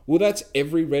 Well, that's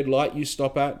every red light you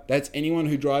stop at. That's anyone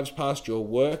who drives past your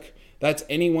work. That's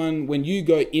anyone when you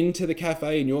go into the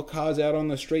cafe and your car's out on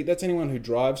the street. That's anyone who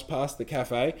drives past the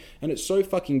cafe. And it's so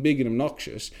fucking big and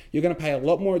obnoxious. You're going to pay a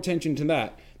lot more attention to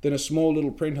that than a small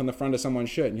little print on the front of someone's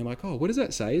shirt. And you're like, oh, what does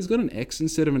that say? It's got an X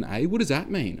instead of an A. What does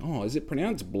that mean? Oh, is it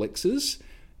pronounced Blixes?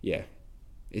 Yeah,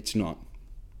 it's not.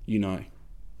 You know.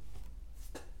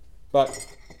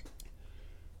 But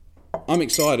I'm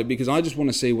excited because I just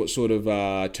want to see what sort of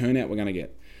turnout we're going to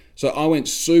get. So I went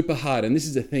super hard, and this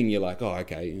is the thing. You're like, oh,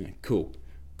 okay, cool.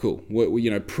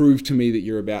 Prove to me that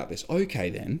you're about this. Okay,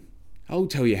 then. I'll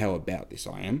tell you how about this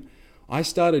I am. I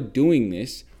started doing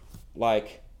this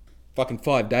fucking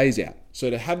 5 days out. So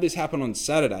to have this happen on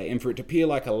Saturday and for it to appear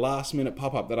like a last minute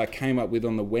pop-up that I came up with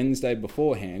on the Wednesday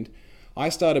beforehand, I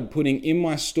started putting in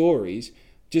my stories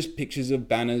just pictures of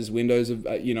banners, windows of,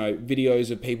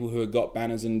 videos of people who have got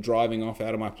banners and driving off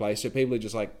out of my place. So people are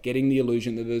just getting the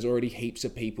illusion that there's already heaps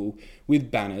of people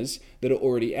with banners that are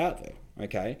already out there.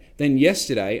 Okay. Then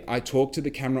yesterday I talked to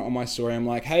the camera on my story. I'm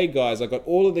like, hey guys, I got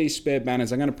all of these spare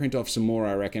banners. I'm going to print off some more,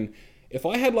 I reckon. If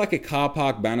I had a car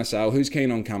park banner sale, who's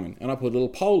keen on coming? And I put a little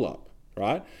poll up,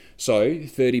 right? So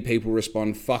 30 people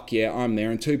respond, fuck yeah, I'm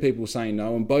there. And 2 people say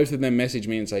no. And both of them message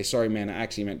me and say, sorry, man, I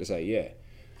actually meant to say yeah.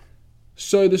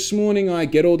 So this morning I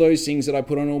get all those things that I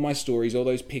put on all my stories, all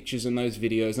those pictures and those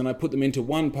videos, and I put them into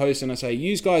one post and I say,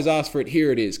 you guys asked for it,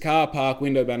 here it is. Car park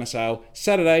window banner sale,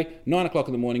 Saturday, 9 o'clock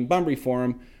in the morning, Bunbury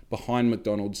Forum, behind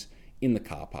McDonald's in the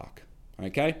car park.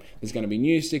 Okay? There's going to be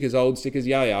new stickers, old stickers.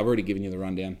 Yeah, I've already given you the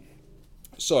rundown.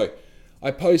 So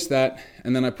I post that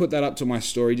and then I put that up to my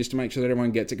story just to make sure that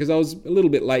everyone gets it, because I was a little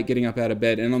bit late getting up out of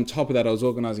bed, and on top of that I was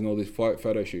organising all this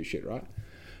photo shoot shit, right?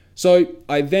 So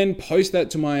I then post that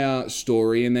to my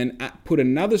story and then put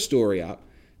another story up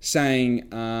saying,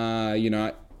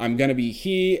 I'm going to be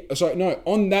here. Sorry, no,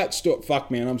 on that story,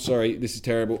 fuck man, I'm sorry, this is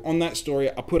terrible. On that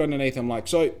story, I put underneath, I'm like,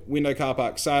 so window car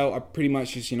park sale. I pretty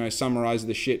much just, summarize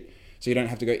the shit so you don't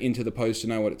have to go into the post to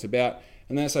know what it's about.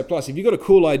 And then I say, plus, if you've got a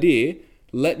cool idea,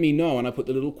 let me know. And I put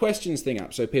the little questions thing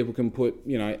up so people can put,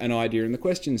 an idea in the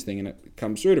questions thing and it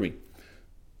comes through to me.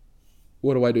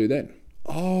 What do I do then?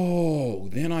 Oh,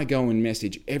 then I go and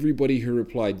message everybody who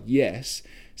replied yes,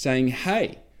 saying,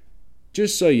 hey,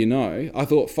 just so you know, I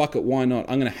thought, fuck it, why not?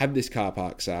 I'm going to have this car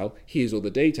park sale. Here's all the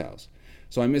details.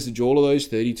 So I message all of those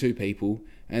 32 people,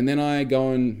 and then I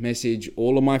go and message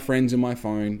all of my friends in my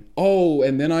phone. Oh,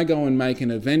 and then I go and make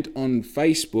an event on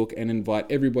Facebook and invite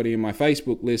everybody in my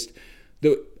Facebook list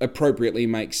that appropriately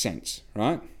makes sense,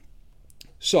 right?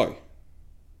 So,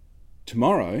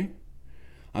 tomorrow,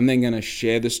 I'm then going to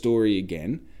share the story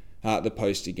again, the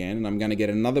post again, and I'm going to get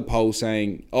another poll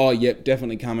saying, oh, yep,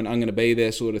 definitely coming, I'm going to be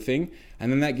there, sort of thing.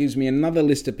 And then that gives me another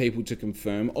list of people to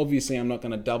confirm. Obviously, I'm not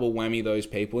going to double whammy those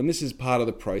people, and this is part of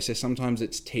the process. Sometimes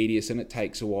it's tedious and it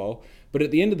takes a while. But at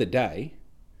the end of the day,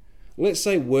 let's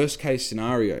say worst case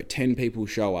scenario, 10 people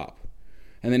show up.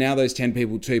 And then out of those 10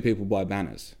 people, 2 people buy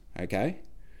banners, okay?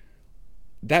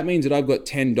 That means that I've got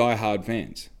 10 diehard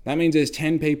fans. That means there's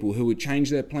 10 people who would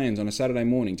change their plans on a Saturday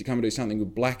morning to come and do something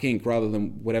with black ink rather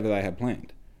than whatever they had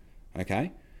planned.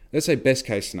 Okay? Let's say best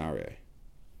case scenario.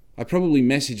 I probably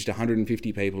messaged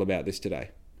 150 people about this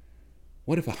today.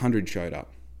 What if 100 showed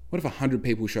up? What if 100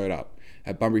 people showed up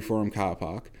at Bunbury Forum car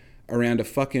park around a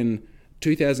fucking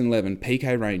 2011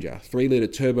 PK Ranger 3-litre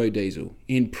turbo diesel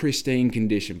in pristine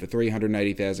condition for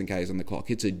 380,000 Ks on the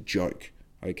clock? It's a joke,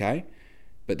 okay?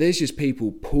 But there's just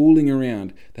people pooling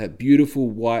around that beautiful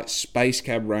white space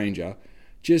cab Ranger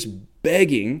just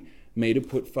begging me to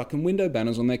put fucking window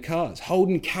banners on their cars,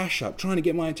 holding cash up, trying to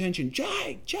get my attention.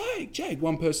 Jake.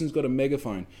 One person's got a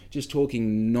megaphone just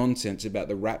talking nonsense about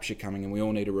the rapture coming and we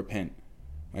all need to repent.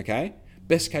 Okay?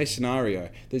 Best case scenario,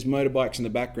 there's motorbikes in the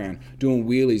background doing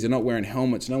wheelies. They're not wearing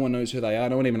helmets. No one knows who they are.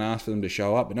 No one even asked for them to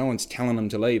show up, but no one's telling them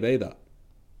to leave either.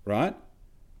 Right?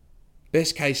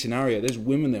 Best case scenario, there's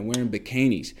women there wearing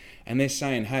bikinis and they're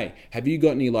saying, hey, have you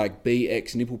got any like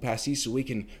BX nipple pasties so we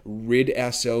can rid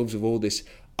ourselves of all this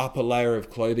upper layer of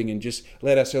clothing and just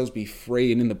let ourselves be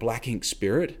free and in the black ink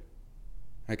spirit?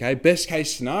 Okay, best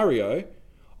case scenario,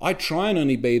 I try and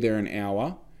only be there an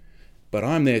hour, but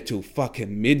I'm there till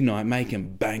fucking midnight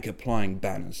making bank applying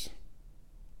banners.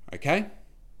 Okay?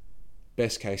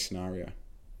 Best case scenario.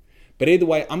 But either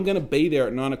way, I'm going to be there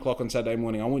at 9 o'clock on Saturday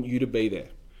morning. I want you to be there.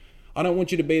 I don't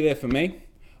want you to be there for me.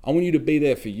 I want you to be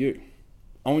there for you.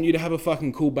 I want you to have a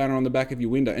fucking cool banner on the back of your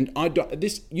window. And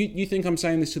you think I'm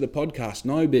saying this to the podcast?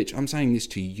 No, bitch. I'm saying this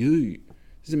to you.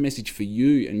 This is a message for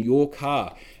you and your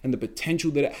car and the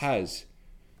potential that it has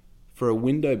for a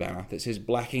window banner that says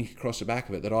black ink across the back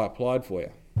of it that I applied for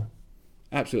you.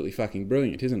 Absolutely fucking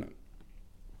brilliant, isn't it?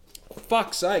 For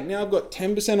fuck's sake, now I've got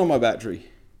 10% on my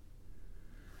battery.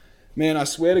 Man, I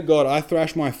swear to God, I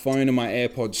thrashed my phone and my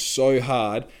AirPods so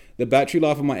hard. The battery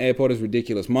life of my AirPod is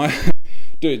ridiculous.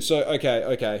 Dude, so,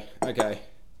 okay.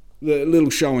 The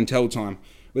little show and tell time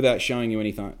without showing you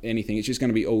anything. It's just going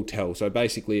to be all tell. So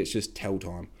basically, it's just tell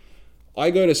time.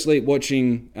 I go to sleep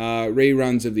watching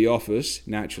reruns of The Office,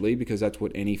 naturally, because that's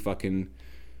what any fucking,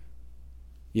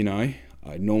 a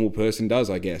normal person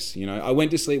does, I guess. I went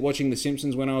to sleep watching The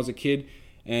Simpsons when I was a kid.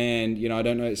 And, I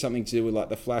don't know, it's something to do with like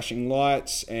the flashing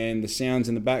lights and the sounds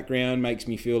in the background makes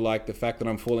me feel like the fact that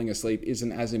I'm falling asleep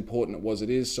isn't as important as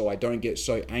it is. So I don't get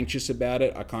so anxious about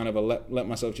it. I kind of let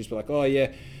myself just be like, oh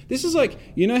yeah, this is like,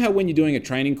 how when you're doing a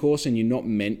training course and you're not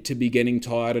meant to be getting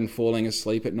tired and falling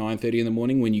asleep at 9:30 in the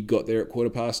morning when you got there at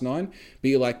 9:15, but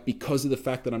you're like, because of the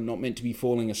fact that I'm not meant to be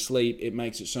falling asleep, it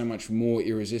makes it so much more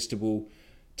irresistible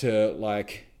to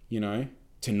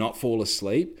to not fall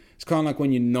asleep. It's kind of like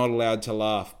when you're not allowed to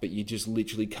laugh, but you just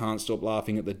literally can't stop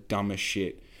laughing at the dumbest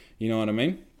shit. You know what I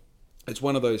mean? It's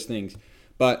one of those things.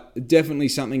 But definitely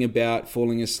something about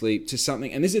falling asleep to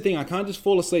something. And this is the thing, I can't just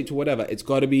fall asleep to whatever.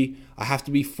 I have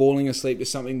to be falling asleep to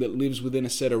something that lives within a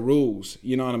set of rules.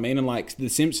 You know what I mean? And like The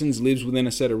Simpsons lives within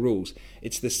a set of rules.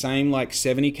 It's the same like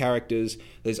 70 characters.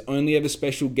 There's only ever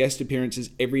special guest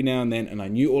appearances every now and then. And I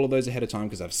knew all of those ahead of time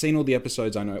because I've seen all the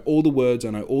episodes. I know all the words.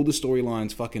 I know all the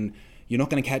storylines. Fucking, you're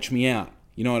not going to catch me out.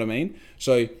 You know what I mean?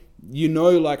 So,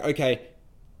 okay,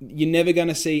 you're never going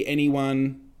to see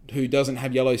anyone who doesn't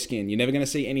have yellow skin. You're never going to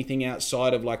see anything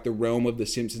outside of like the realm of The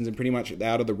Simpsons and pretty much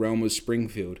out of the realm of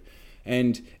Springfield.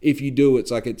 And if you do,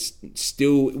 it's like it's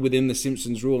still within The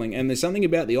Simpsons ruling. And there's something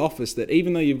about The Office that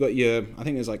even though you've got I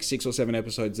think there's like 6 or 7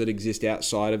 episodes that exist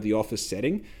outside of the Office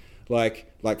setting, like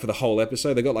for the whole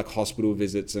episode, they got like hospital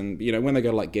visits and, when they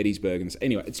go to like Gettysburg and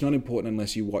anyway, it's not important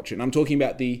unless you watch it. And I'm talking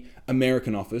about the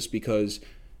American Office because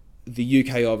the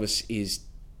UK Office is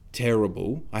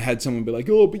terrible. I had someone be like,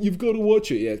 oh, but you've got to watch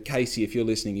it. Yeah, Casey, if you're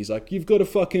listening, he's like, you got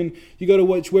to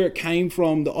watch where it came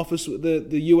from. The office, the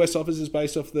US Office is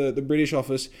based off the British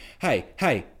Office.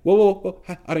 Hey, whoa,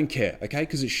 I don't care, okay?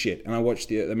 Because it's shit. And I watched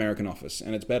the American Office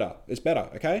and it's better,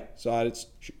 okay? So I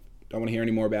don't want to hear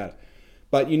any more about it.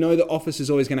 But the Office is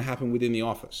always going to happen within the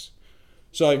Office.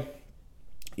 So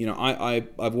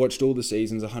I've watched all the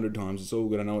seasons 100 times. It's all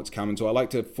good. I know it's coming. So I like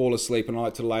to fall asleep and I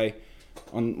like to lay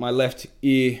on my left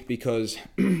ear because,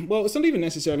 well, it's not even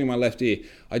necessarily my left ear.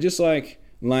 I just like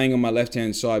laying on my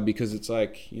left-hand side because it's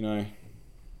like,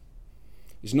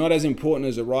 it's not as important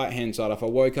as the right-hand side. If I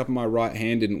woke up and my right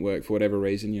hand didn't work for whatever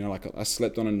reason, like I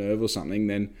slept on a nerve or something,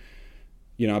 then,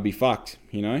 I'd be fucked,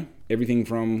 Everything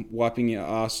from wiping your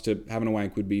ass to having a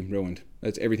wank would be ruined.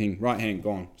 That's everything. Right hand,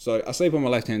 gone. So I sleep on my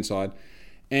left-hand side.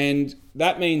 And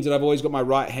that means that I've always got my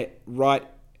right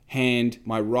hand,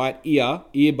 my right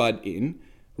earbud in,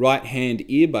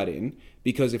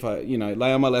 because if I,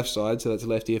 lay on my left side, so that's the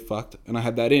left ear fucked, and I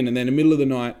have that in, and then in the middle of the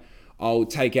night, I'll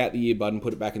take out the earbud and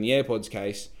put it back in the AirPods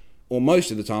case, or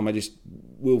most of the time I just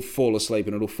will fall asleep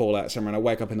and it'll fall out somewhere, and I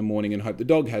wake up in the morning and hope the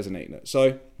dog hasn't eaten it.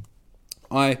 So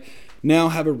I now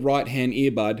have a right hand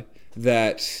earbud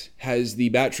that has the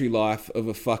battery life of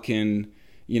a fucking,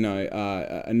 a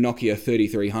Nokia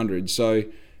 3300. So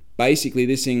basically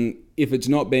this thing, if it's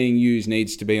not being used,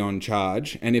 needs to be on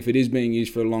charge. And if it is being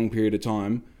used for a long period of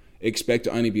time, expect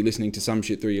to only be listening to some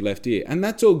shit through your left ear. And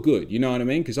that's all good, you know what I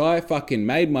mean? Because I fucking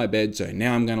made my bed, so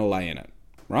now I'm going to lay in it,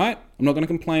 right? I'm not going to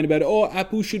complain about it. Oh,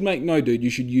 Apple should make... No, dude, you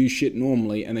should use shit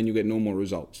normally and then you'll get normal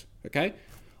results, okay?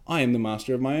 I am the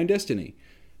master of my own destiny.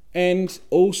 And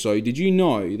also, did you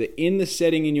know that in the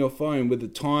setting in your phone with the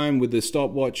time, with the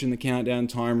stopwatch and the countdown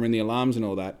timer and the alarms and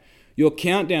all that, your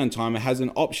countdown timer has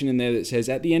an option in there that says,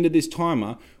 at the end of this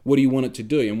timer, what do you want it to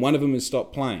do? And one of them is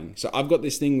stop playing. So I've got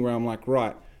this thing where I'm like,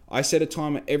 right, I set a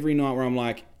timer every night where I'm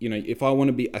like, if I want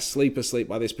to be asleep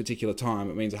by this particular time,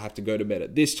 it means I have to go to bed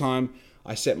at this time.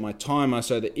 I set my timer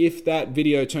so that if that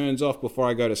video turns off before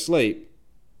I go to sleep,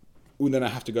 well, then I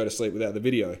have to go to sleep without the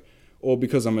video. Or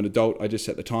because I'm an adult, I just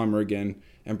set the timer again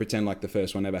and pretend like the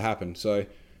first one never happened. So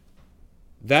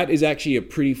that is actually a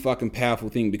pretty fucking powerful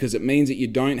thing, because it means that you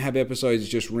don't have episodes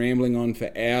just rambling on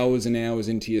for hours and hours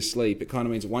into your sleep. It kind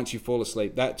of means once you fall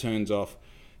asleep, that turns off,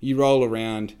 you roll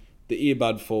around, the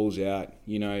earbud falls out,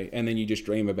 and then you just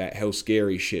dream about hell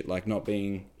scary shit, like not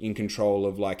being in control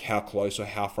of like how close or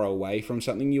how far away from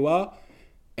something you are.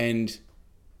 And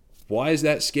why is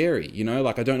that scary?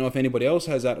 I don't know if anybody else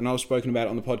has that, and I've spoken about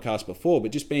it on the podcast before,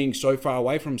 but just being so far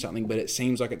away from something, but it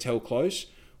seems like it's hell close.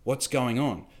 What's going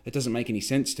on? It doesn't make any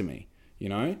sense to me,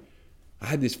 I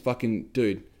had this fucking...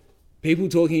 Dude, people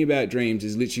talking about dreams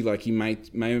is literally like you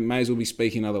may as well be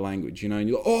speaking another language, and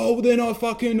you're like, oh, well then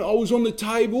I was on the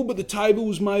table, but the table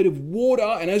was made of water,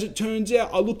 and as it turns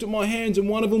out, I looked at my hands, and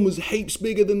one of them was heaps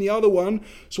bigger than the other one,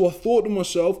 so I thought to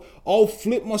myself, I'll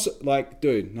flip myself... Like,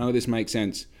 dude, none of this makes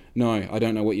sense. No, I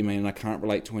don't know what you mean, and I can't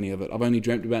relate to any of it. I've only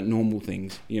dreamt about normal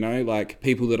things, like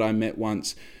people that I met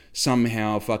once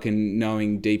somehow fucking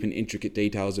knowing deep and intricate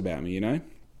details about me,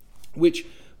 Which,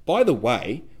 by the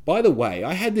way,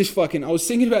 I had this fucking... I was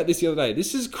thinking about this the other day.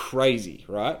 This is crazy,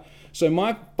 right? So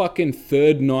my fucking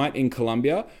third night in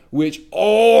Colombia, which...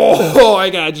 Oh,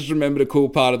 I just remembered a cool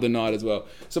part of the night as well.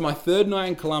 So my third night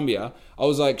in Colombia, I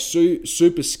was like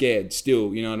super scared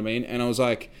still, you know what I mean? And I was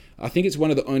like... I think it's one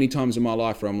of the only times in my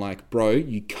life where I'm like, bro,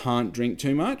 you can't drink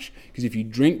too much, because if you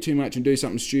drink too much and do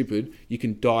something stupid, you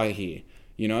can die here,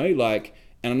 and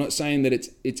I'm not saying that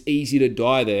it's easy to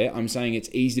die there. I'm saying it's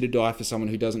easy to die for someone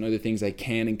who doesn't know the things they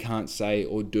can and can't say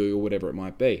or do or whatever it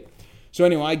might be. So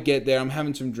anyway, I get there, I'm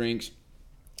having some drinks,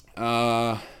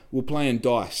 we're playing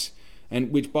dice.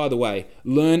 And which, by the way,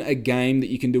 learn a game that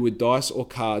you can do with dice or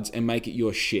cards and make it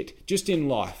your shit. Just in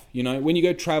life, when you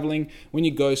go traveling, when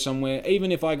you go somewhere, even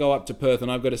if I go up to Perth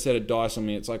and I've got a set of dice on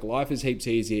me, it's like life is heaps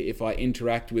easier if I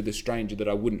interact with a stranger that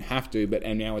I wouldn't have to, but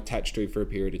am now attached to for a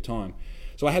period of time.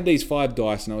 So I had these 5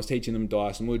 dice and I was teaching them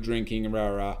dice and we were drinking and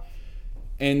rah.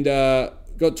 And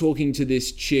got talking to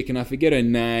this chick, and I forget her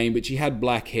name, but she had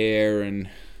black hair and...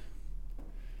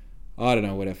 I don't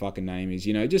know what her fucking name is,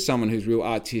 just someone who's real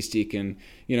artistic, and,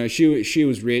 she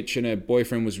was rich and her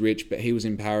boyfriend was rich, but he was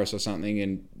in Paris or something.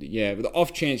 And yeah, but the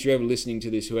off chance you're ever listening to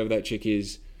this, whoever that chick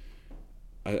is,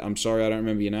 I'm sorry, I don't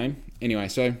remember your name. Anyway,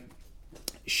 so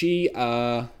she,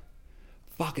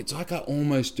 it's like I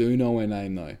almost do know her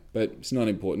name though, but it's not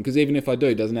important, because even if I do,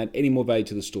 it doesn't add any more value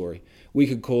to the story. We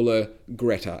could call her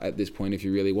Greta at this point if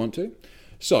you really want to.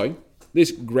 So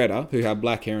this Greta, who had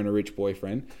black hair and a rich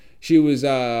boyfriend, she was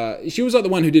like the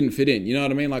one who didn't fit in, you know what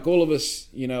I mean? Like all of us,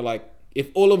 like if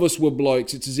all of us were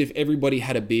blokes, it's as if everybody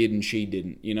had a beard and she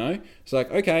didn't, It's like,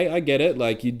 okay, I get it.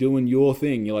 Like you're doing your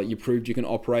thing. You proved you can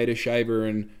operate a shaver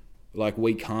and like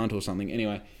we can't or something.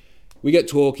 Anyway, we get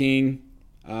talking,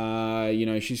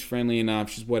 she's friendly enough.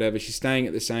 She's whatever. She's staying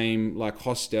at the same like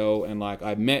hostel, and like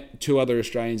I've met 2 other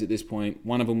Australians at this point.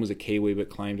 One of them was a Kiwi but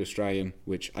claimed Australian,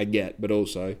 which I get, but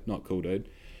also not cool, dude.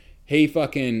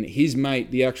 his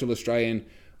mate, the actual Australian,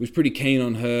 was pretty keen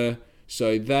on her.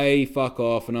 So they fuck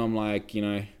off, and I'm like,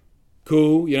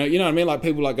 cool. You know what I mean? Like,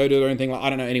 people like go do their own thing. Like, I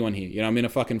don't know anyone here. I'm in a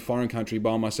fucking foreign country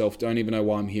by myself. Don't even know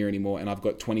why I'm here anymore. And I've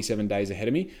got 27 days ahead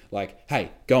of me. Like,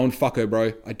 hey, go and fuck her,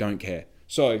 bro. I don't care.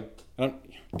 So,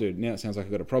 dude, now it sounds like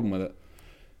I've got a problem with it.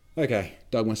 Okay,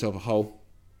 dug myself a hole.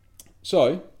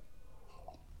 So,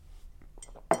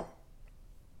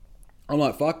 I'm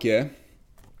like, fuck yeah.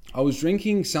 I was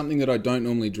drinking something that I don't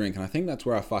normally drink, and I think that's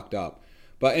where I fucked up.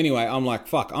 But anyway, I'm like,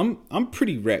 fuck, I'm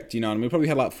pretty wrecked, you know what I mean? Probably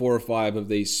had like 4 or 5 of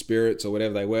these spirits or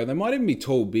whatever they were. They might even be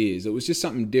tall beers. It was just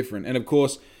something different. And of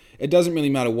course, it doesn't really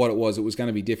matter what it was going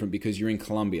to be different because you're in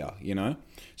Colombia,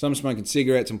 So I'm smoking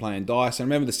cigarettes and playing dice. And I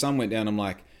remember the sun went down. I'm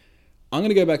like, I'm going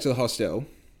to go back to the hostel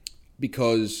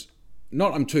because...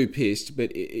 not I'm too pissed,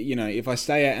 but if I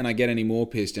stay out and I get any more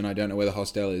pissed and I don't know where the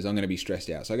hostel is, I'm going to be stressed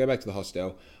out. So I go back to the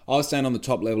hostel. I was staying on the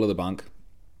top level of the bunk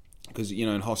because,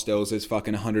 in hostels there's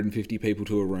fucking 150 people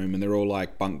to a room and they're all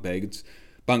like bunk beds.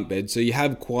 So you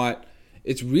have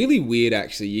it's really weird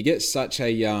actually. You get such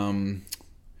a,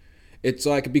 it's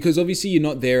like, because obviously you're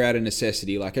not there out of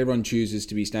necessity. Like, everyone chooses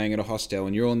to be staying at a hostel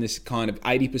and you're on this kind of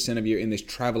 80% of you in this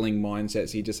traveling mindset.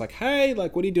 So you're just like, hey,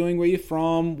 like, what are you doing? Where are you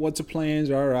from? What's the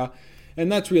plans? Rah, rah. And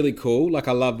that's really cool. Like,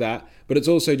 I love that. But it's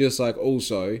also just like,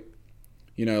 you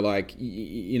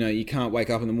can't wake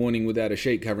up in the morning without a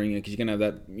sheet covering you because you're going to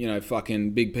have that,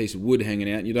 fucking big piece of wood hanging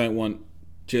out. And you don't want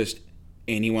just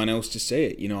anyone else to see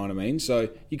it. You know what I mean? So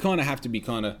you kind of have to be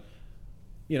kind of,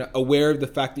 aware of the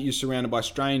fact that you're surrounded by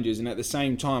strangers. And at the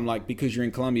same time, like, because you're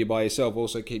in Colombia by yourself,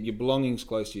 also keep your belongings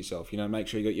close to yourself. Make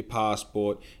sure you got your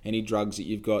passport, any drugs that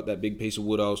you've got, that big piece of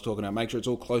wood I was talking about. Make sure it's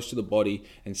all close to the body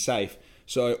and safe.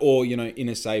 So, or, in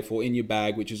a safe or in your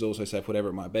bag, which is also safe, whatever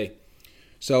it might be.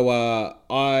 So,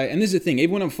 and this is the thing,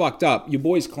 even when I'm fucked up, your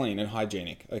boy's clean and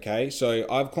hygienic, okay? So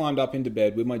I've climbed up into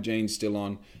bed with my jeans still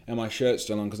on and my shirt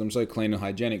still on because I'm so clean and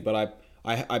hygienic. But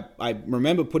I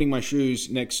remember putting my shoes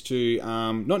next to,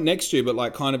 not next to, but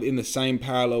like kind of in the same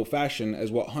parallel fashion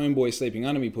as what homeboy sleeping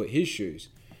under me put his shoes.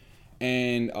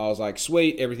 And I was like,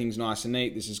 sweet, everything's nice and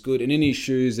neat, this is good. And in his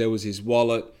shoes, there was his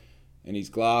wallet and his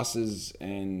glasses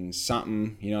and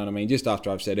something, you know what I mean? Just after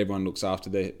I've said everyone looks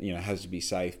after the, has to be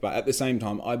safe. But at the same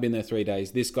time, I've been there 3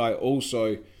 days. This guy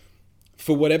also,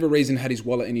 for whatever reason, had his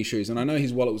wallet in his shoes. And I know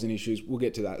his wallet was in his shoes. We'll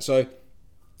get to that. So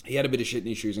he had a bit of shit in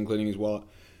his shoes, including his wallet.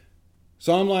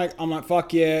 So I'm like,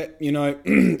 fuck yeah,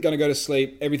 gonna go to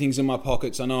sleep. Everything's in my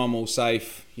pockets. I know I'm all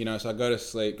safe, so I go to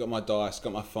sleep, got my dice,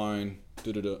 got my phone,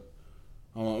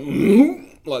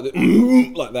 I'm like,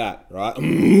 like that, right?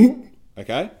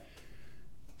 Okay?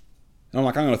 And I'm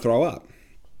like, I'm going to throw up.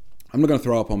 I'm not going to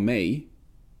throw up on me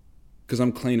because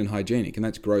I'm clean and hygienic, and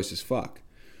that's gross as fuck.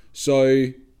 So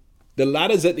the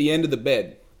ladder's at the end of the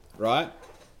bed, right?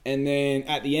 And then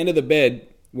at the end of the bed,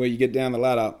 where you get down the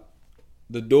ladder,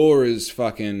 the door is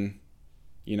fucking,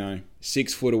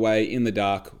 6 foot away in the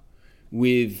dark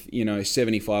with,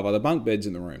 75 other bunk beds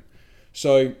in the room.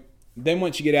 So then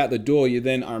once you get out the door,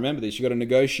 I remember this, you got to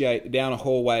negotiate down a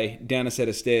hallway, down a set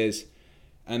of stairs.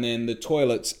 And then the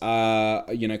toilets are,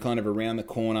 kind of around the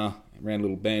corner, around a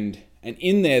little bend. And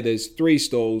in there's 3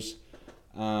 stalls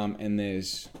and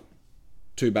there's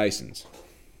 2 basins.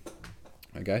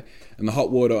 Okay? And the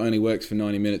hot water only works for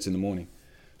 90 minutes in the morning.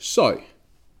 So,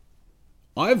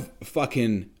 I've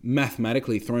fucking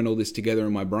mathematically thrown all this together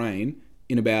in my brain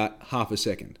in about half a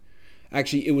second.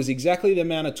 Actually, it was exactly the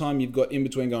amount of time you've got in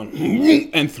between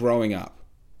going and throwing up.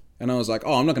 And I was like,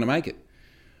 I'm not going to make it.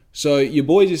 So your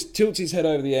boy just tilts his head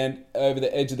over the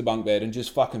edge of the bunk bed and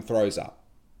just fucking throws up,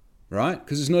 right?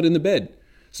 Because it's not in the bed.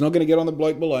 It's not going to get on the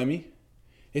bloke below me.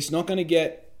 It's not going to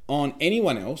get on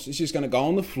anyone else. It's just going to go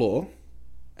on the floor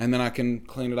and then I can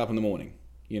clean it up in the morning,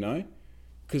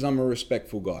 Because I'm a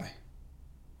respectful guy,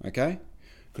 okay?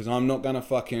 Because I'm not going to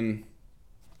fucking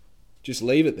just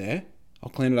leave it there. I'll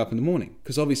clean it up in the morning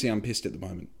because obviously I'm pissed at the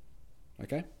moment,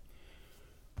 okay?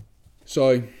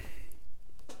 So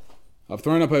I've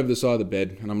thrown up over the side of the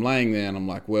bed and I'm laying there and I'm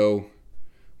like, well,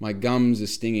 my gums are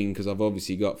stinging because I've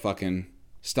obviously got fucking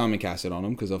stomach acid on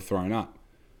them because I've thrown up.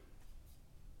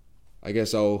 I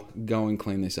guess I'll go and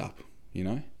clean this up,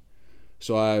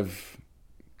 So I've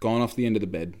gone off the end of the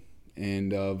bed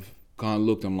and I've kind of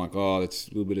looked. I'm like, that's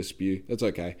a little bit of spew. That's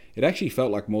okay. It actually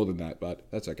felt like more than that, but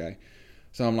that's okay.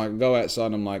 So I'm like, go outside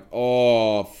and I'm like,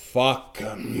 oh, fuck.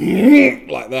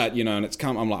 Like that, and it's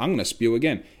come. I'm like, I'm going to spew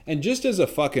again. And just as a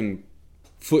fucking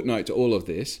footnote to all of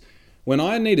this, when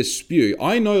I need a spew,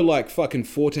 I know like fucking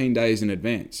 14 days in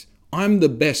advance. I'm the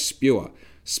best spewer.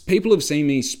 People have seen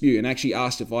me spew and actually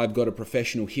asked if I've got a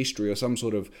professional history or some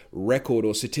sort of record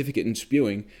or certificate in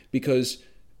spewing because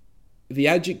the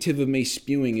adjective of me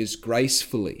spewing is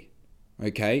gracefully,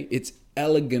 okay? It's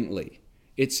elegantly.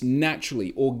 It's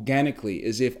naturally, organically,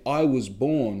 as if I was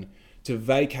born to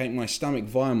vacate my stomach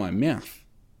via my mouth,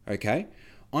 okay?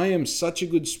 I am such a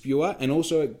good spewer, and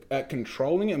also at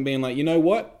controlling it and being like, you know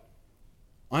what?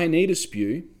 I need a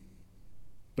spew,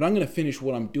 but I'm going to finish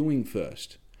what I'm doing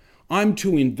first. I'm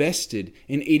too invested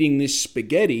in eating this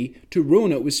spaghetti to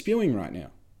ruin it with spewing right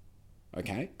now.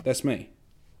 Okay, that's me.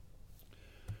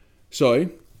 So,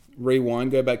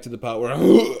 rewind, go back to the part where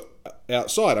I'm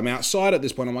outside. I'm outside at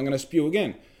this point. I'm going to spew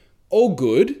again. All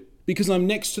good, because I'm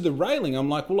next to the railing. I'm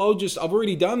like, well, I've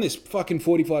already done this fucking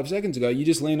 45 seconds ago. You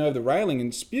just lean over the railing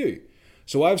and spew.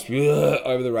 So I've spewed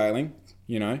over the railing,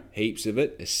 you know, heaps of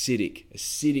it.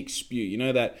 Acidic spew. You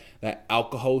know that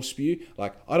alcohol spew?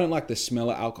 Like, I don't like the smell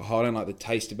of alcohol. I don't like the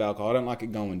taste of alcohol. I don't like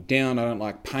it going down. I don't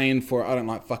like paying for it. I don't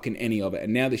like fucking any of it.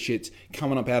 And now the shit's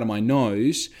coming up out of my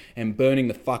nose and burning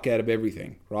the fuck out of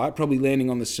everything, right? Probably landing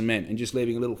on the cement and just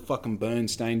leaving a little fucking burn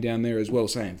stain down there as well,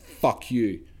 saying, fuck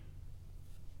you.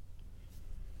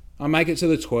 I make it to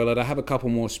the toilet. I have a couple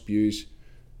more spews.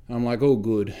 I'm like, oh,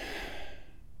 good.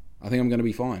 I think I'm going to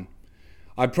be fine.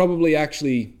 I'd probably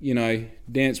actually, you know,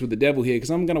 dance with the devil here, because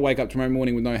I'm going to wake up tomorrow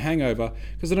morning with no hangover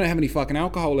because I don't have any fucking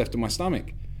alcohol left in my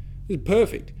stomach. This is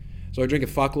perfect. So I drink a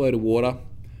fuckload of water.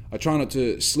 I try not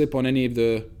to slip on any of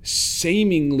the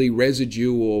seemingly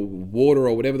residue or water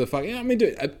or whatever the fuck. Yeah, I mean,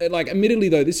 dude, like, admittedly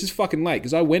though, this is fucking late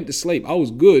because I went to sleep. I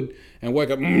was good and woke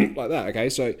up like that, okay?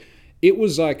 So it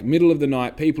was like middle of the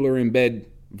night, people are in bed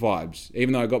vibes,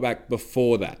 even though I got back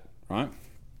before that, right?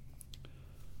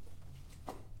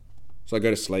 So I go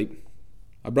to sleep.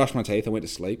 I brushed my teeth. I went to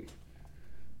sleep.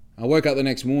 I woke up the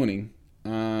next morning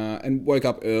and woke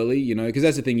up early, you know, because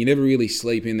that's the thing. You never really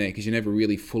sleep in there because you're never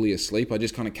really fully asleep. I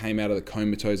just kind of came out of the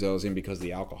comatose I was in because of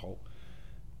the alcohol.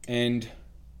 And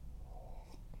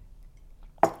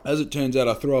as it turns out,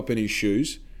 I threw up in his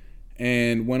shoes.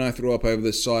 And when I threw up over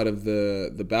the side of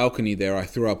the balcony there, I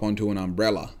threw up onto an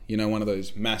umbrella. You know, one of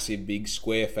those massive, big,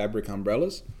 square fabric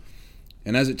umbrellas.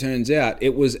 And as it turns out,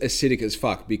 it was acidic as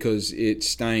fuck because it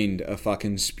stained a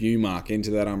fucking spew mark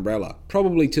into that umbrella.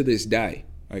 Probably to this day,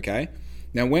 okay?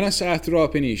 Now, when I say I threw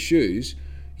up in his shoes,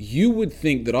 you would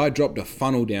think that I dropped a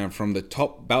funnel down from the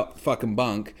top fucking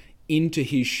bunk into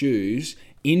his shoes,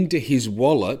 into his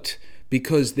wallet,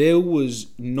 because there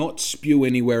was not spew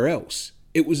anywhere else.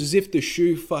 It was as if the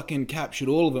shoe fucking captured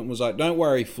all of it and was like, don't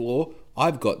worry, floor,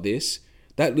 I've got this.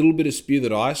 That little bit of spew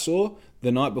that I saw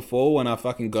the night before when I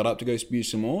fucking got up to go spew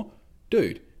some more,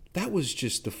 dude, that was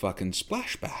just the fucking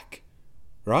splashback,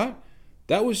 right?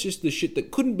 That was just the shit that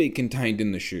couldn't be contained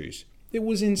in the shoes. It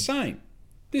was insane.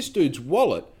 This dude's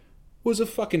wallet was a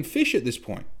fucking fish at this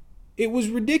point. It was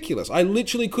ridiculous. I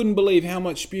literally couldn't believe how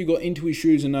much spew got into his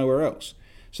shoes and nowhere else.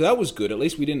 So that was good. At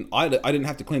least I didn't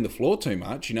have to clean the floor too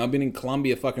much. You know, I've been in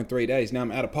Colombia fucking 3 days. Now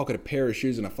I'm out of pocket a pair of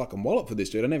shoes and a fucking wallet for this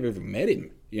dude. I never even met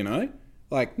him, you know?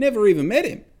 Like, never even met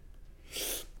him.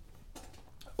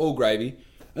 All gravy.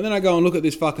 And then I go and look at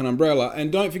this fucking umbrella, and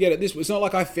don't forget it's not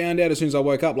like I found out as soon as I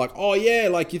woke up, like, oh yeah,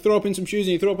 like you throw up in some shoes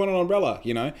and you throw up on an umbrella,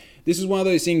 you know? This is one of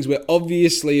those things where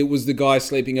obviously it was the guy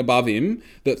sleeping above him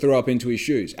that threw up into his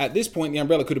shoes. At this point, the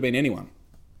umbrella could have been anyone,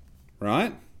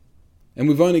 right? And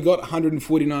we've only got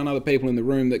 149 other people in the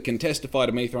room that can testify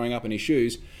to me throwing up in his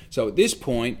shoes. So at this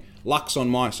point, luck's on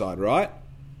my side, right?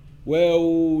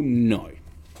 Well, no.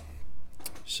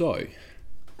 So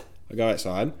I go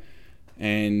outside,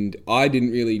 and I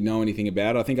didn't really know anything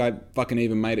about it. I think I fucking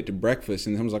even made it to breakfast,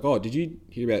 and someone was like, oh, did you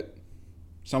hear about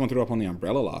someone threw up on the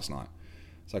umbrella last night?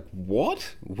 It's like,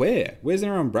 what? Where? Where's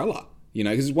their umbrella? You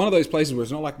know, because it's one of those places where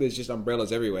it's not like there's just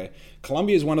umbrellas everywhere.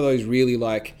 Colombia is one of those really,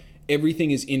 like,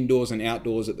 everything is indoors and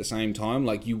outdoors at the same time.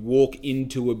 Like, you walk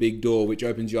into a big door which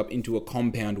opens you up into a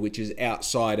compound which is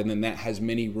outside, and then that has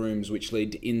many rooms which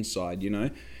lead to inside, you know?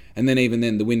 And then even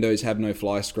then, the windows have no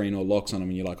fly screen or locks on them,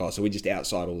 and you're like, oh, so we're just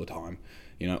outside all the time,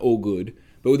 you know, all good.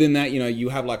 But within that, you know, you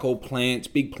have like all plants,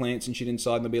 big plants and shit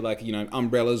inside, and there'll be like, you know,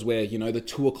 umbrellas where, you know, the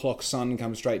 2 o'clock sun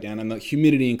comes straight down, and the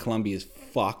humidity in Colombia is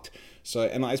fucked. So,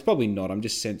 and like, it's probably not, I'm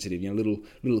just sensitive, you know,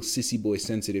 little sissy boy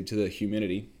sensitive to the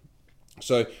humidity.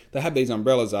 So they have these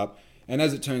umbrellas up, and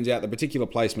as it turns out, the particular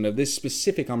placement of this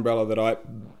specific umbrella that I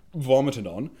vomited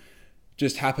on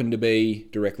just happened to be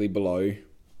directly below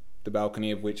the balcony,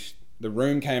 of which the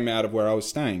room came out of where I was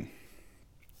staying.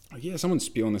 Like, yeah, someone's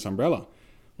spewing this umbrella.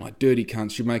 I'm like, dirty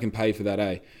cunts, should make them pay for that,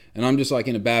 eh? And I'm just like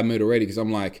in a bad mood already because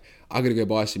I'm like, I gotta go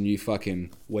buy some new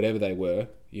fucking whatever they were,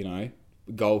 you know,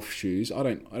 golf shoes. I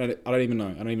don't even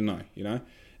know, you know,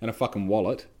 and a fucking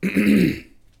wallet.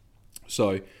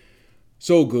 So it's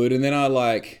all good. And then I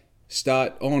like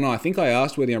oh no, I think I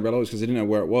asked where the umbrella was because I didn't know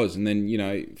where it was. And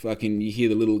then, fucking you hear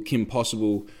the little Kim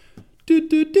Possible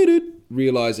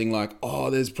realizing like, oh,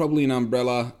 there's probably an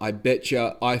umbrella. I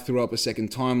betcha I threw up a second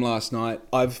time last night.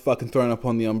 I've fucking thrown up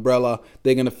on the umbrella.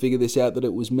 They're going to figure this out that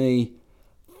it was me.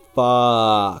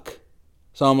 Fuck.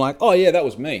 So I'm like, oh yeah, that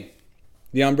was me.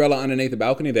 The umbrella underneath the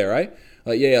balcony there, right?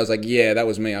 Like, yeah, I was like, yeah, that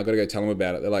was me. I've got to go tell them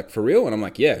about it. They're like, for real? And I'm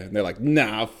like, yeah. And they're like,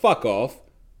 nah, fuck off.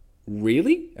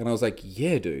 Really? And I was like,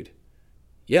 yeah, dude.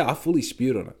 Yeah, I fully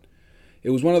spewed on it. It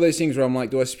was one of those things where I'm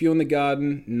like, do I spew in the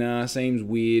garden? Nah, seems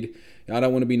weird. I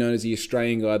don't want to be known as the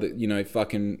Australian guy that,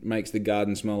 fucking makes the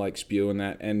garden smell like spew and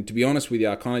that. And to be honest with you,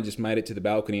 I kind of just made it to the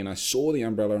balcony and I saw the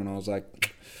umbrella and I was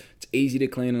like, it's easy to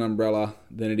clean an umbrella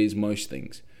than it is most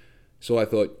things. So I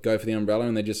thought, go for the umbrella.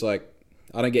 And they're just like,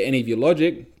 I don't get any of your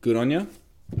logic. Good on you.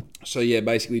 So yeah,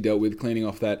 basically dealt with cleaning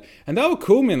off that. And they were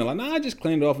cool, man. They're like, nah, just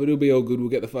clean it off. It'll be all good. We'll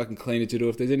get the fucking cleaner to do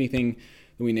it. If there's anything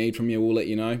that we need from you, we'll let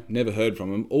you know. Never heard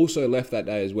from them. Also left that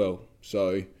day as well.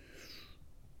 So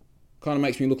kind of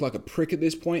makes me look like a prick at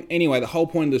this point. Anyway, the whole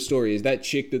point of the story is that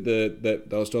chick that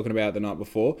I was talking about the night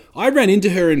before, I ran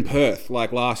into her in Perth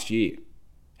like last year.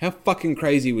 How fucking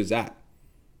crazy was that?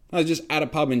 I was just at a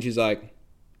pub and she's like,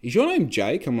 is your name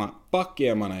Jake? I'm like, fuck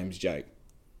yeah, my name's Jake.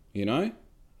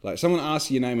 Like someone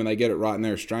asks your name and they get it right and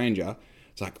they're a stranger.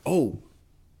 It's like, oh,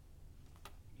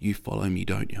 you follow me,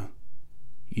 don't you?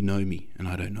 You know me and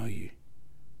I don't know you.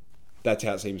 That's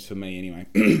how it seems for me anyway.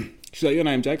 She's like, your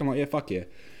name Jake? I'm like, yeah, fuck yeah.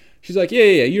 She's like,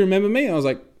 yeah, you remember me? I was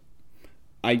like,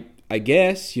 I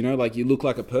guess, like you look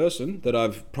like a person that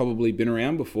I've probably been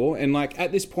around before. And like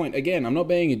at this point, again, I'm not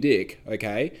being a dick,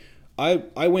 okay?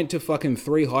 I went to fucking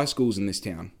 3 high schools in this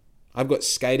town. I've got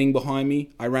skating behind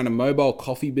me. I ran a mobile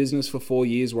coffee business for 4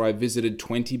 years where I visited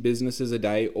 20 businesses a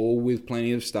day, all with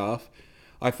plenty of staff.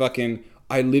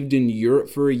 I lived in Europe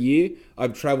for a year.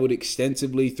 I've traveled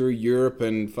extensively through Europe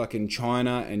and fucking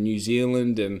China and New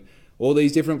Zealand and all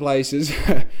these different places.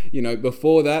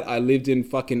 Before that, I lived in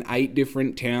fucking 8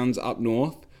 different towns up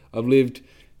north. I've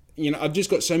just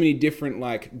got so many different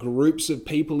like groups of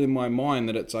people in my mind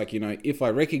that it's like, if I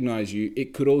recognize you,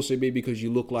 it could also be because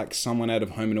you look like someone out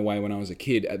of Home and Away when I was a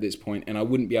kid at this point, and I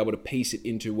wouldn't be able to piece it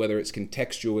into whether it's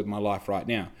contextual with my life right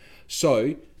now.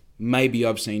 So maybe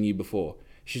I've seen you before.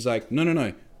 She's like,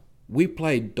 no. We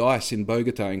played dice in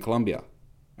Bogota in Colombia.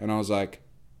 And I was like,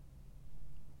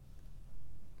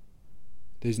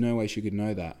 there's no way she could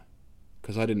know that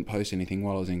because I didn't post anything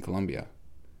while I was in Colombia.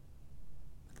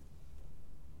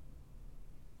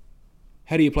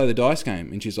 How do you play the dice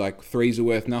game? And she's like, 3s are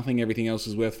worth nothing, everything else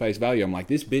is worth face value. I'm like,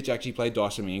 this bitch actually played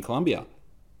dice with me in Colombia.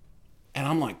 And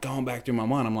I'm like going back through my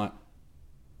mind, I'm like,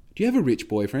 do you have a rich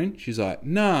boyfriend? She's like,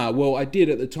 nah, well, I did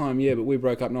at the time, yeah, but we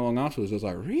broke up not long afterwards. I was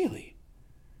like, really?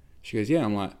 She goes, yeah.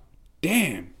 I'm like,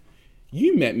 damn,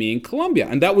 you met me in Colombia.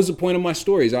 And that was the point of my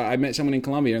stories. I met someone in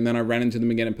Colombia and then I ran into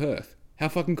them again in Perth. How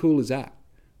fucking cool is that?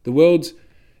 The world's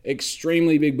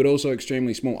extremely big, but also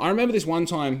extremely small. I remember this one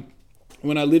time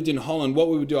when I lived in Holland, what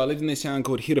we would do, I lived in this town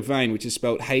called Heerenveen, which is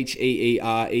spelled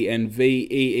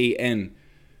Heerenveen.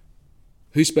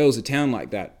 Who spells a town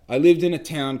like that? I lived in a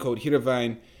town called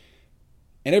Heerenveen,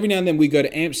 and every now and then we go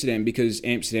to Amsterdam because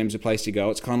Amsterdam's a place to go.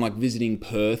 It's kind of like visiting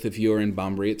Perth if you're in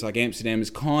Bunbury. It's like Amsterdam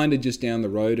is kind of just down the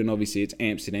road, and obviously it's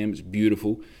Amsterdam. It's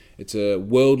beautiful. It's a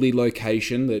worldly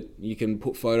location that you can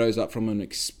put photos up from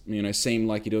and seem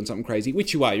like you're doing something crazy,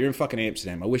 which you are. You're in fucking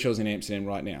Amsterdam. I wish I was in Amsterdam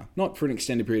right now. Not for an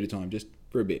extended period of time, just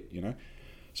for a bit,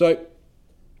 So,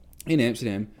 in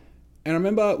Amsterdam, and I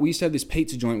remember we used to have this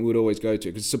pizza joint we would always go to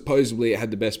because supposedly it had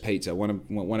the best pizza. One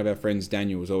of our friends,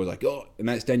 Daniel, was always like, oh, and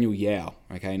that's Daniel Yao,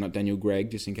 okay, not Daniel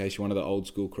Gregg, just in case you're one of the old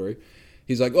school crew.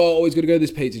 He's like, oh, always got to go to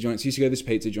this pizza joint. So he used to go to this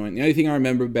pizza joint. The only thing I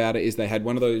remember about it is they had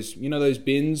one of those, those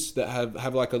bins that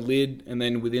have like a lid, and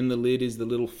then within the lid is the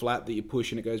little flap that you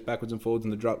push and it goes backwards and forwards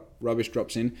and the rubbish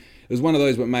drops in. It was one of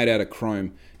those but made out of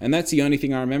chrome. And that's the only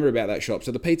thing I remember about that shop.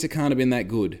 So the pizza can't have been that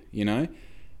good, I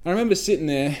remember sitting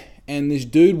there and this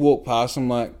dude walked past. I'm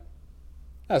like,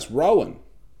 that's Rowan.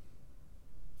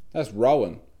 That's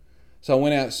Rowan. So I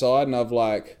went outside and I've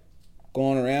like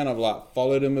gone around. I've like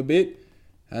followed him a bit.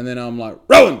 And then I'm like,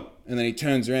 Rowan! And then he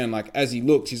turns around, like, as he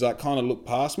looks, he's like, kind of looked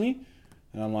past me.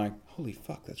 And I'm like, holy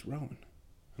fuck, that's Rowan.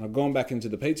 And I've gone back into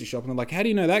the pizza shop and they're like, how do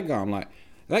you know that guy? I'm like,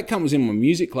 that cunt was in my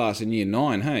music class in year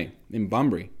 9, hey, in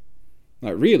Bunbury.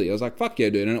 Like, really? I was like, fuck yeah,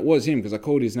 dude. And it was him because I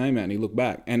called his name out and he looked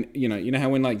back. And, you know how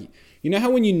when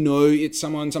it's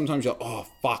someone, sometimes you're like, oh,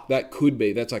 fuck, that could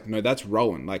be. That's like, no, that's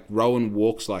Rowan. Like, Rowan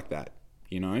walks like that,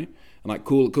 And like,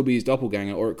 cool, it could be his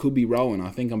doppelganger or it could be Rowan. I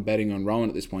think I'm betting on Rowan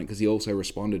at this point because he also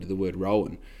responded to the word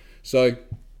Rowan. So,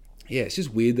 yeah, it's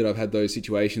just weird that I've had those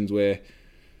situations where,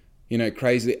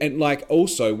 crazy. And like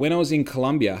also when I was in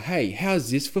Colombia, hey,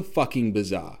 how's this for fucking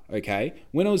bizarre? Okay.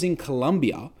 When I was in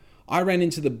Colombia, I ran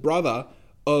into the brother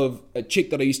of a chick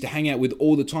that I used to hang out with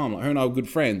all the time. Like her and I were good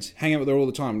friends, hang out with her all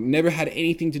the time. Never had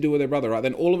anything to do with her brother, right?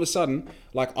 Then all of a sudden,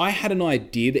 like I had an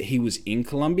idea that he was in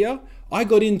Colombia. I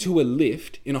got into a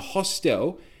lift in a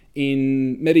hostel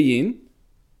in Medellin,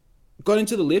 got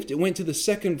into the lift, it went to the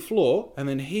second floor, and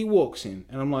then he walks in,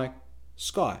 and I'm like,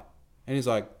 Sky. And he's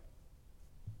like,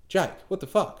 Jake, what the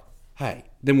fuck? Hey.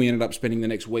 Then we ended up spending the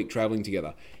next week traveling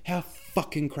together. How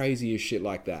fucking crazy is shit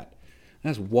like that?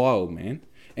 That's wild, man.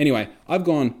 Anyway, I've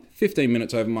gone 15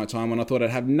 minutes over my time when I thought I'd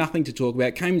have nothing to talk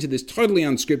about. Came into this totally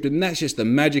unscripted, and that's just the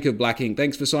magic of Black Ink.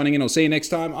 Thanks for signing in. I'll see you next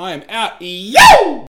time. I am out. Yo!